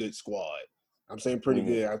pretty good squad. I'm saying pretty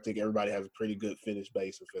good. I think everybody has a pretty good finished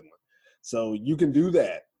base in Finland. So you can do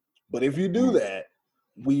that. But if you do that,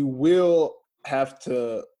 we will have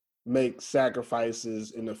to make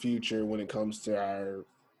sacrifices in the future when it comes to our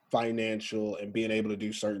financial and being able to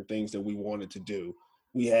do certain things that we wanted to do.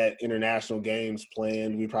 We had international games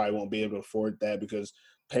planned. We probably won't be able to afford that because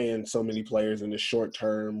paying so many players in the short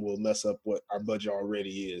term will mess up what our budget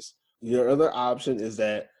already is. Your other option is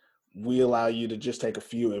that we allow you to just take a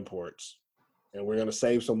few imports and we're going to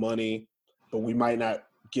save some money, but we might not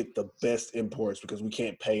get the best imports because we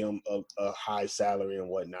can't pay them a high salary and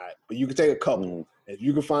whatnot. But you can take a couple. If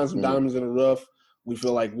you can find some diamonds in the rough, we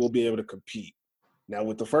feel like we'll be able to compete. Now,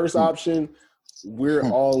 with the first option, we're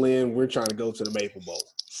all in. We're trying to go to the Maple Bowl.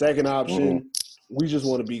 Second option, we just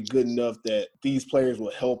want to be good enough that these players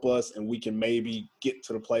will help us and we can maybe get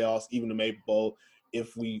to the playoffs, even the Maple Bowl,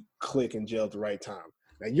 if we click and gel at the right time.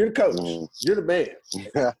 Now, you're the coach. You're the man.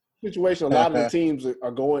 Situation a lot of the teams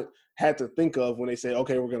had to think of when they say,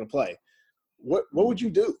 okay, we're going to play. What would you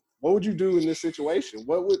do? What would you do in this situation?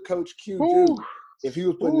 What would Coach Q do if he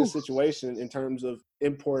was put in this situation in terms of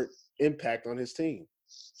import impact on his team?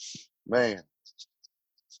 Man.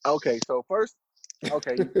 Okay, so first, because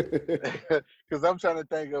I'm trying to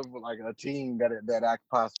think of like a team that I could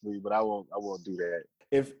possibly, but I won't do that.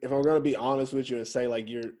 If I'm going to be honest with you and say like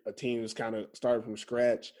you're a team that's kind of started from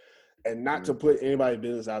scratch, and not to put anybody's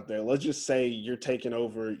business out there, let's just say you're taking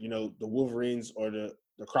over, the Wolverines or the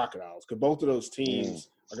Crocodiles, because both of those teams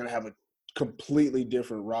are going to have a completely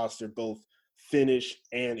different roster, both finish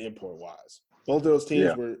and import-wise. Both of those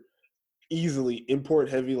teams were easily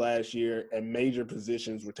import-heavy last year, and major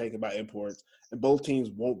positions were taken by imports, and both teams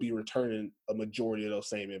won't be returning a majority of those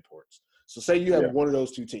same imports. So say you have one of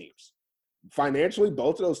those two teams. Financially,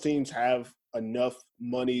 both of those teams have enough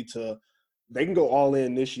money to – they can go all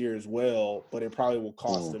in this year as well, but it probably will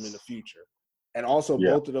cost them in the future. And also,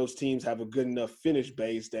 both of those teams have a good enough finish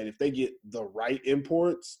base that if they get the right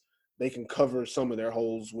imports, they can cover some of their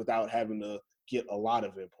holes without having to get a lot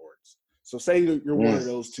of imports. So say you're one of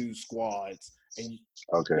those two squads and you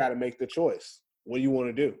got to make the choice. What do you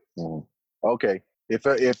want to do? Okay. If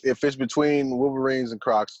it's between Wolverines and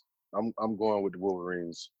Crocs, I'm going with the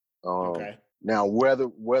Wolverines. Okay. Now, whether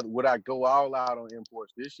would I go all out on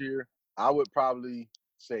imports this year? I would probably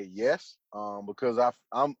say yes, because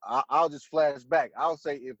I'll just flash back. I'll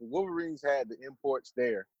say if the Wolverines had the imports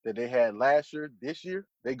there that they had last year, this year,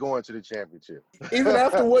 they go into the championship. Even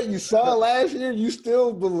after what you saw last year, you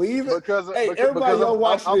still believe it? Everybody, y'all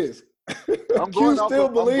watch this. I'm going off still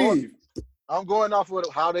believe. I'm going off with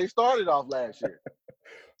how they started off last year.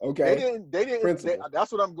 Okay. They didn't.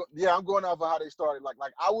 That's what I'm. I'm going off of how they started. Like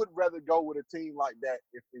I would rather go with a team like that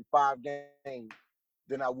if in 5 games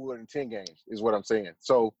than I would in 10 games. Is what I'm saying.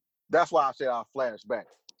 So that's why I say I'll flash back.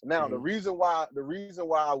 Now the reason why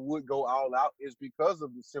I would go all out is because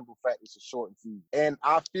of the simple fact it's a shortened season, and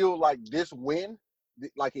I feel like this win,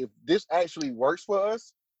 like if this actually works for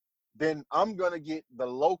us, then I'm going to get the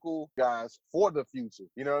local guys for the future.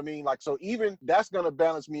 You know what I mean? Like, so even that's going to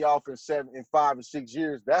balance me off in 5 and 6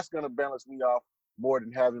 years. That's going to balance me off more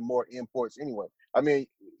than having more imports anyway. I mean,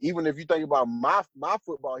 even if you think about my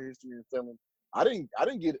football history in Finland, I didn't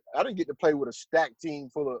get to play with a stacked team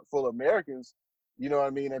full of Americans, you know what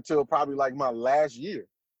I mean, until probably like my last year.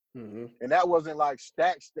 And that wasn't like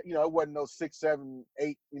stacks, it wasn't no 6, 7,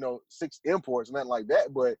 8, 6 imports, nothing like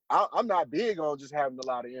that. But I'm not big on just having a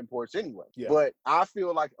lot of imports anyway. Yeah. But I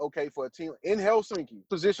feel like, okay, for a team in Helsinki,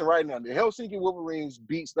 position right now, the Helsinki Wolverines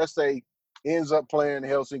beats, let's say, ends up playing the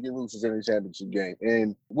Helsinki Roosters in the championship game,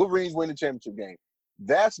 and Wolverines win the championship game.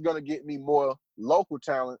 That's going to get me more local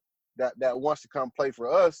talent that wants to come play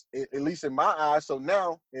for us, at least in my eyes. So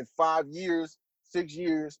now, in 5 years, 6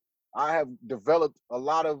 years, I have developed a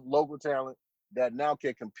lot of local talent that now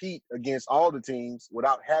can compete against all the teams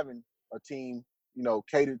without having a team,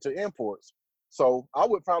 catered to imports. So I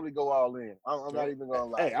would probably go all in. I'm not even going to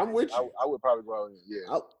lie. Hey, I'm with you. I would probably go all in,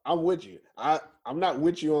 yeah. I'm with you. I'm not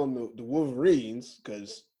with you on the Wolverines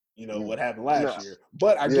because, what happened last year.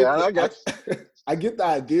 But I get the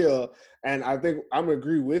idea, and I think I'm going to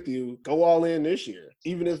agree with you. Go all in this year.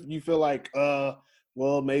 Even if you feel like,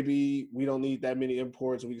 well, maybe we don't need that many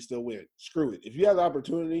imports and we can still win. Screw it. If you have the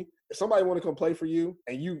opportunity, if somebody want to come play for you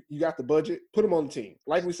and you got the budget, put them on the team.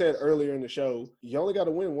 Like we said earlier in the show, you only got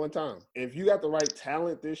to win one time. If you got the right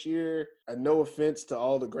talent this year, and no offense to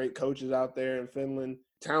all the great coaches out there in Finland,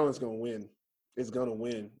 talent's going to win. It's going to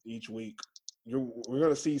win each week. We're going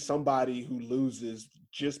to see somebody who loses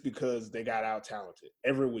just because they got out talented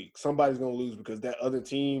every week. Somebody's going to lose because that other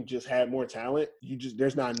team just had more talent.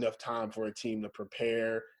 There's not enough time for a team to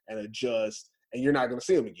prepare and adjust, and you're not going to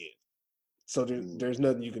see them again. So there's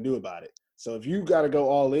nothing you can do about it. So if you got to go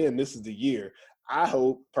all in, this is the year. I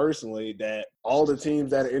hope personally that all the teams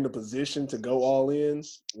that are in the position to go all in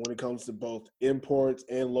when it comes to both imports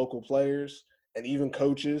and local players and even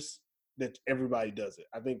coaches, that everybody does it.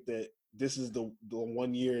 I think that this is the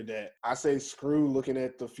 1 year that I say screw looking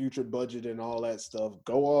at the future budget and all that stuff.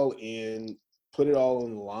 Go all in, put it all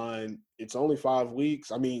on the line. It's only 5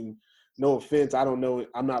 weeks. I mean, no offense, I don't know.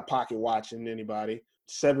 I'm not pocket watching anybody.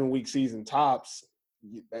 7-week season tops.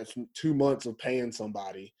 That's 2 months of paying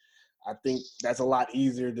somebody. I think that's a lot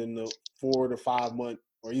easier than the 4 to 5 month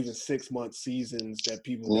or even 6 month seasons that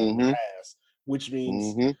people have done in the past, which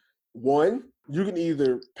means one, you can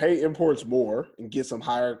either pay imports more and get some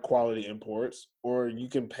higher quality imports, or you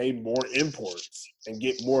can pay more imports and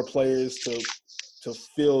get more players to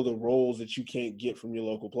fill the roles that you can't get from your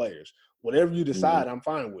local players. Whatever you decide, I'm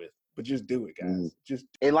fine with, but just do it, guys.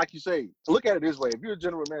 And like you say, look at it this way: if you're a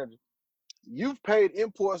general manager, you've paid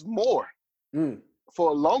imports more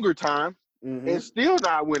for a longer time and still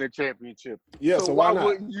not win a championship. Yeah, so why not?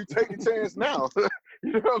 Wouldn't you take a chance now?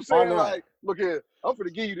 You know what I'm saying? Like, look here, I'm going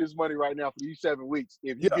to give you this money right now for these 7 weeks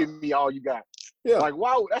if you give me all you got. Yeah. Like,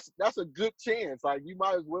 wow, that's a good chance. Like, you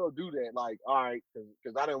might as well do that. Like, all right,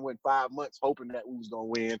 because I done went 5 months hoping that we was going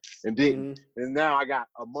to win and didn't. And now I got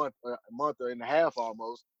a month and a half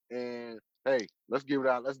almost. And hey, let's give it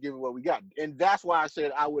out. Let's give it what we got. And that's why I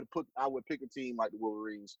said I would pick a team like the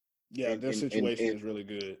Wolverines. Yeah, their situation is really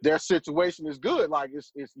good. Their situation is good. Like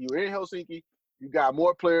it's you're in Helsinki, you got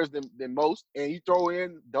more players than most, and you throw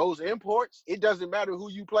in those imports. It doesn't matter who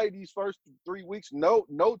you play these first 3 weeks. No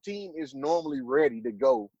team is normally ready to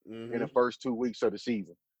go in the first 2 weeks of the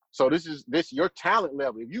season. So this your talent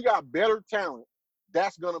level. If you got better talent,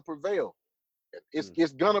 that's gonna prevail.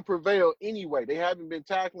 It's gonna prevail anyway. They haven't been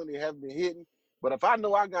tackling, they haven't been hitting. But if I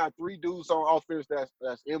know I got 3 dudes on offense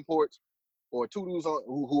that's imports, or 2 dudes on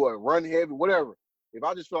who are run heavy, whatever. If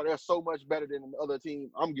I just feel like they're so much better than the other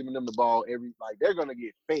team, I'm giving them the ball they're gonna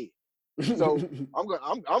get fed. So I'm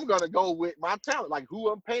gonna go with my talent, like who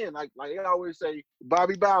I'm paying. Like they always say,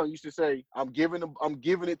 Bobby Bowden used to say, I'm giving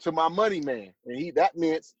it to my money man, and that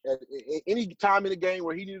meant any time in the game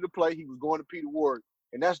where he needed to play, he was going to Peter Ward,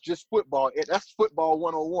 and that's just football. That's football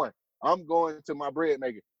 101. I'm going to my bread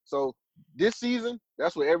maker. So this season,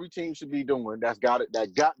 that's what every team should be doing. That got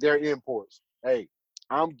their imports. Hey,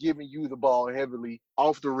 I'm giving you the ball heavily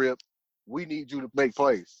off the rip. We need you to make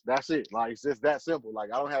plays. That's it. Like it's just that simple. Like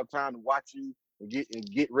I don't have time to watch you and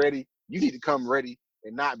get ready. You need to come ready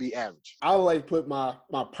and not be average. I don't like put my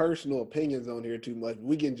personal opinions on here too much.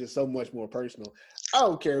 We get just so much more personal. I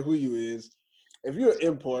don't care who you is. If you're an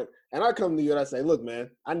import and I come to you and I say, look, man,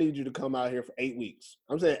 I need you to come out here for 8 weeks.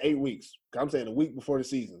 I'm saying 8 weeks. I'm saying a week before the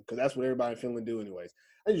season because that's what everybody feeling do anyways.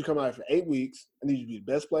 I need you to come out here for 8 weeks. I need you to be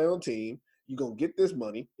the best player on the team. You're going to get this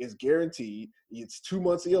money. It's guaranteed. It's 2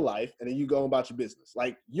 months of your life, and then you go about your business.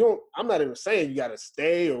 Like, I'm not even saying you got to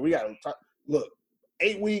stay or we got to talk. Look,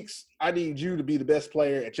 8 weeks, I need you to be the best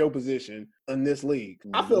player at your position in this league.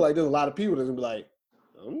 I feel like there's a lot of people that's going to be like,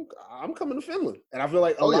 I'm coming to Finland. And I feel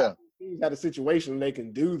like a lot of teams have a situation they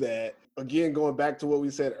can do that. Again, going back to what we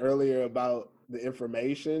said earlier about the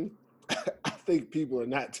information, I think people are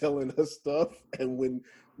not telling us stuff. And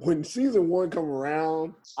when season 1 come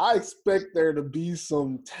around, I expect there to be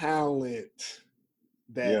some talent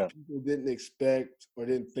that people didn't expect or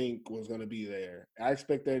didn't think was going to be there. I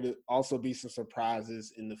expect there to also be some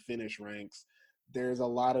surprises in the finish ranks. There's a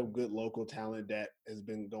lot of good local talent that has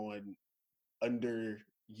been going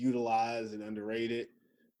underutilized and underrated.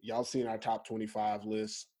 Y'all seen our top 25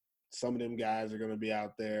 list. Some of them guys are going to be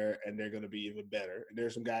out there, and they're going to be even better. And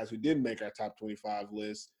there's some guys who didn't make our top 25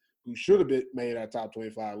 list who should have made our top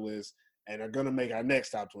 25 list and are going to make our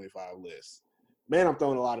next top 25 list. Man, I'm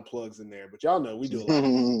throwing a lot of plugs in there, but y'all know we do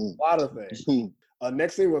a lot of things.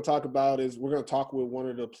 Next thing we'll talk about is we're going to talk with one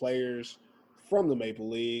of the players from the Maple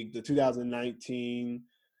League, the 2019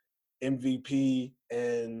 MVP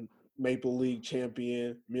and Maple League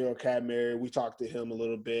champion, Miro Kadmeri. We talked to him a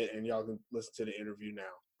little bit, and y'all can listen to the interview now.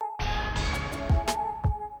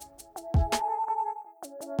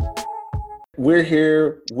 We're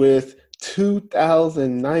here with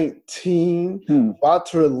 2019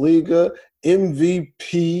 Vaterliga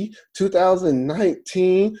MVP,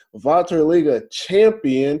 2019 Vaterliga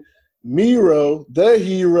champion, Miro, the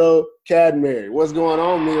hero, Kadmeri. What's going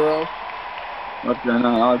on, Miro? What's going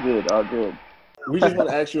on? All good. We just want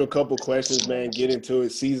to ask you a couple questions, man. Get into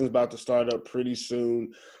it. Season's about to start up pretty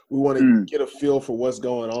soon. We want to get a feel for what's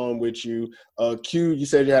going on with you. Q, you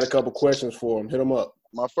said you had a couple questions for him. Hit them up.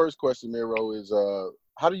 My first question, Miro, is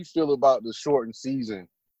how do you feel about the shortened season,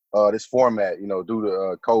 this format, due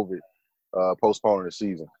to COVID, postponing the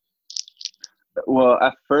season? Well,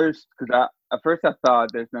 at first I thought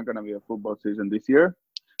there's not gonna be a football season this year,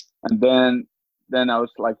 and then I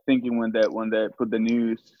was like thinking when they put the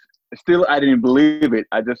news. Still, I didn't believe it.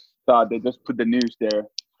 I just thought they just put the news there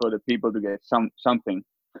for the people to get something.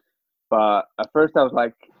 But at first, I was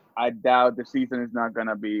like, I doubt the season is not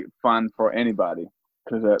gonna be fun for anybody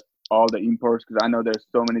because of all the imports. Because I know there's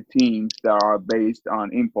so many teams that are based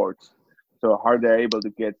on imports, so how they're able to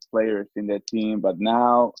get players in their team. But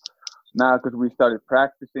now because we started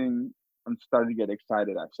practicing, I'm starting to get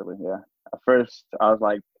excited. Actually, yeah. At first, I was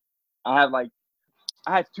like, I had like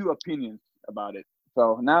I had two opinions about it.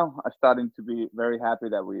 So now I'm starting to be very happy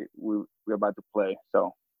that we're about to play.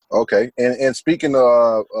 So Okay, and speaking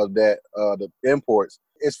of that, the imports.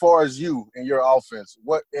 As far as you and your offense,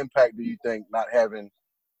 what impact do you think not having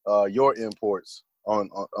your imports on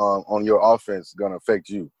your offense going to affect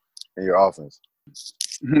you and your offense?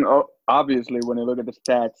 obviously, when you look at the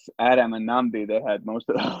stats, Adam and Namdi they had most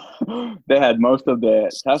of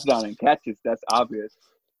the touchdown and catches. That's obvious.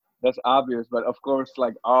 That's obvious. But of course,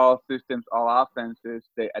 like all systems, all offenses,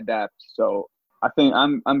 they adapt. So I think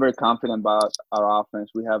I'm very confident about our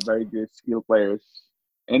offense. We have very good skill players,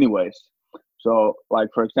 anyways. So like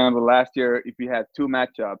for example, last year if we had two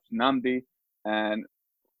matchups, Namdi and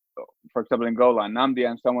for example in goal line, Namdi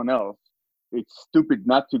and someone else, it's stupid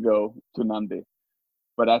not to go to Namdi.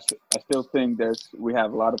 But I still think we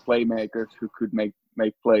have a lot of playmakers who could make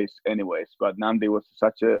plays anyways. But Namdi was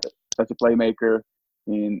such a playmaker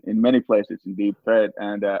in many places in deep threat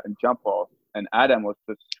and jump ball. And Adam was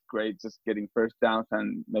just great, just getting first downs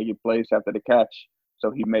and making plays after the catch.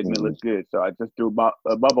 So he made me look good. So I just threw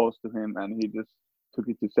bubbles to him, and he just took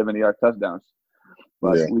it to 70-yard touchdowns.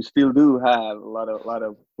 But Yeah. we still do have a lot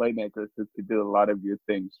of playmakers who could do a lot of good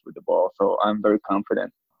things with the ball. So I'm very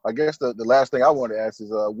confident. I guess the last thing I want to ask is,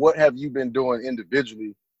 what have you been doing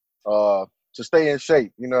individually to stay in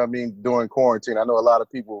shape? You know what I mean, during quarantine. I know a lot of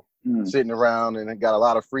people sitting around and got a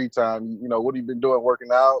lot of free time. You know, what have you been doing? Working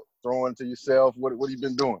out, throwing to yourself? What have you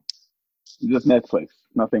been doing? Just Netflix,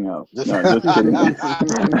 nothing else. Just- No, just kidding.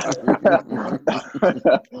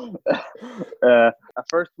 At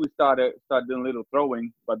first, we started doing a little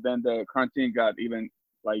throwing, but then the quarantine got even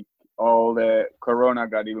like all the corona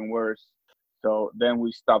got even worse. So then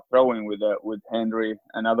we stopped throwing with Henry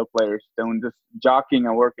and other players. Then just jogging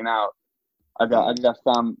and working out. I got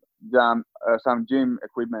some gym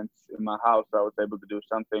equipment in my house. So I was able to do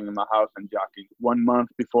something in my house and jogging. 1 month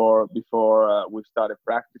before we started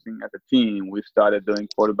practicing as a team, we started doing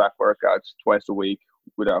quarterback workouts twice a week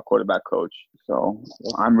with our quarterback coach. So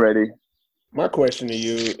I'm ready. My question to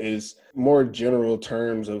you is more general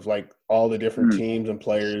terms of like all the different teams and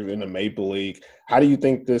players in the Maple League. How do you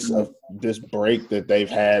think this break that they've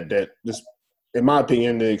had, that this, in my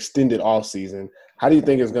opinion, the extended off season, how do you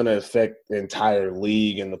think it's going to affect the entire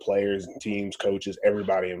league and the players, teams, coaches,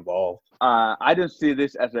 everybody involved? I don't see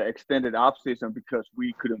this as an extended off season because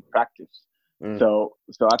we couldn't practice. So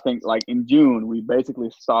I think like in June we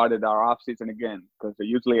basically started our off season again, because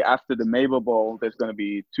usually after the Maple Bowl there's going to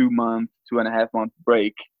be 2.5 month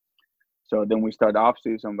break. So then we start off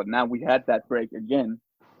season, but now we had that break again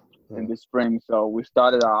in the spring. So we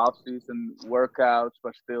started our off season workouts,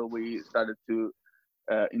 but still we started to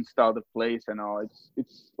install the plays and all.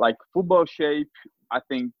 It's like football shape. I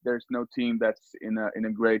think there's no team that's in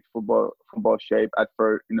a great football shape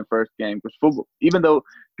in the first game, because football, even though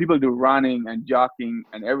people do running and jogging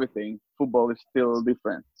and everything, football is still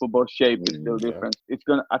different. Football shape is still different.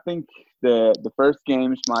 I think the first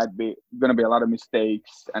games might be gonna be a lot of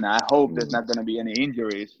mistakes, and I hope there's not gonna be any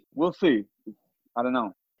injuries. We'll see. I don't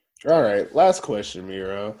know. All right, last question,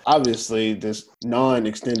 Miro. Obviously, this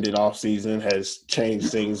non-extended offseason has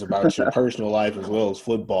changed things about your personal life as well as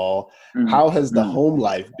football. How has the home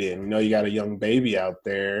life been? You know, you got a young baby out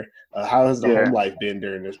there. How has the home life been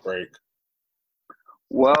during this break?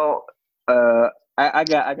 Well, I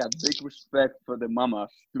got big respect for the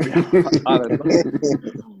mamas, to be honest.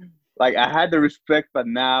 Like I had the respect, but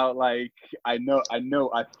now like I know,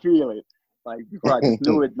 I feel it. Like before I just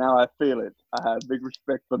knew it, now I feel it. I have big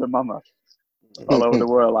respect for the mamas all over the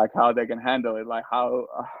world, like how they can handle it, like how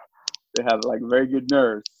they have like very good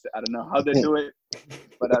nerves. I don't know how they do it,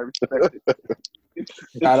 but I respect it.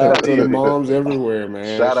 Shout out to the moms everywhere,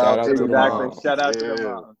 man. Shout out to exactly. the moms. Shout out to the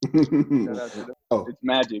moms. Shout out to the, It's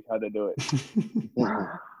magic how they do it.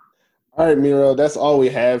 All right, Miro, that's all we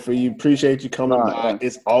have for you. Appreciate you coming by. Yeah.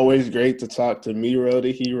 It's always great to talk to Miro,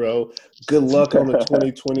 the hero. Good luck on the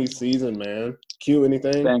 2020 season, man. Q,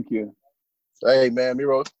 anything? Thank you. Hey man,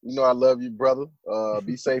 Miro, you know I love you, brother.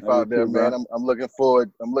 Be safe out there, man. I'm looking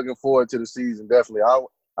forward. I'm looking forward to the season. Definitely.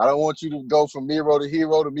 I don't want you to go from Miro to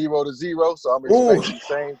hero to Miro to zero. So I'm expecting the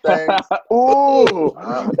same things. Ooh.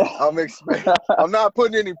 I'm not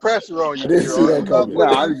putting any pressure on you, I didn't see Miro. that I'm not coming. No,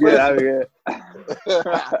 putting I'm any good. pressure. I'm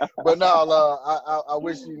good. But no, I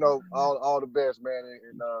wish you know all the best, man,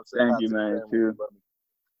 and say hi Thank you, to the man. family, Too. brother.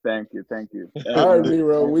 Thank you. All right, Definitely.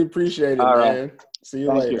 Miro, we appreciate it, All right. man. See you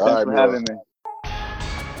Thank later. you. All Thanks right, for Miro. having me.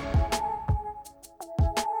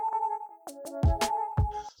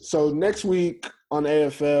 So next week on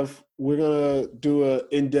AFF, we're gonna do an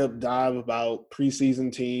in-depth dive about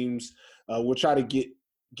preseason teams. We'll try to get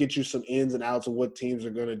you some ins and outs of what teams are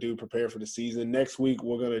gonna do, prepare for the season. Next week,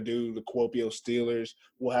 we're gonna do the Kuopio Steelers.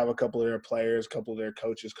 We'll have a couple of their players, a couple of their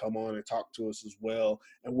coaches come on and talk to us as well,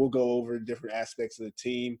 and we'll go over different aspects of the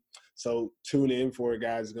team. So tune in for it,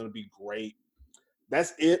 guys. It's gonna be great.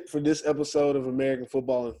 That's it for this episode of American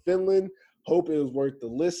Football in Finland. Hope it was worth the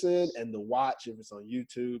listen and the watch if it's on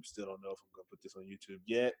YouTube. Still don't know if I'm going to put this on YouTube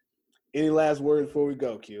yet. Any last words before we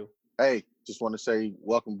go, Q? Hey, just want to say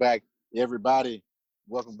welcome back, everybody.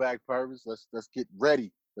 Welcome back, Purvis. Let's get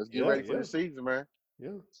ready. Let's get ready for the season, man. Yeah.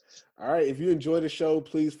 All right. If you enjoy the show,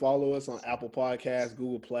 please follow us on Apple Podcasts,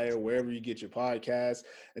 Google Play, or wherever you get your podcasts.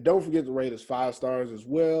 And don't forget to rate us 5 stars as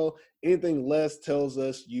well. Anything less tells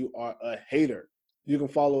us you are a hater. You can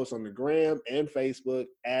follow us on the gram and Facebook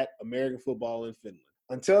at American Football in Finland.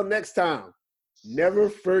 Until next time, never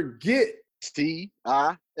forget. TIF.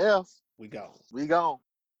 We go. We gone.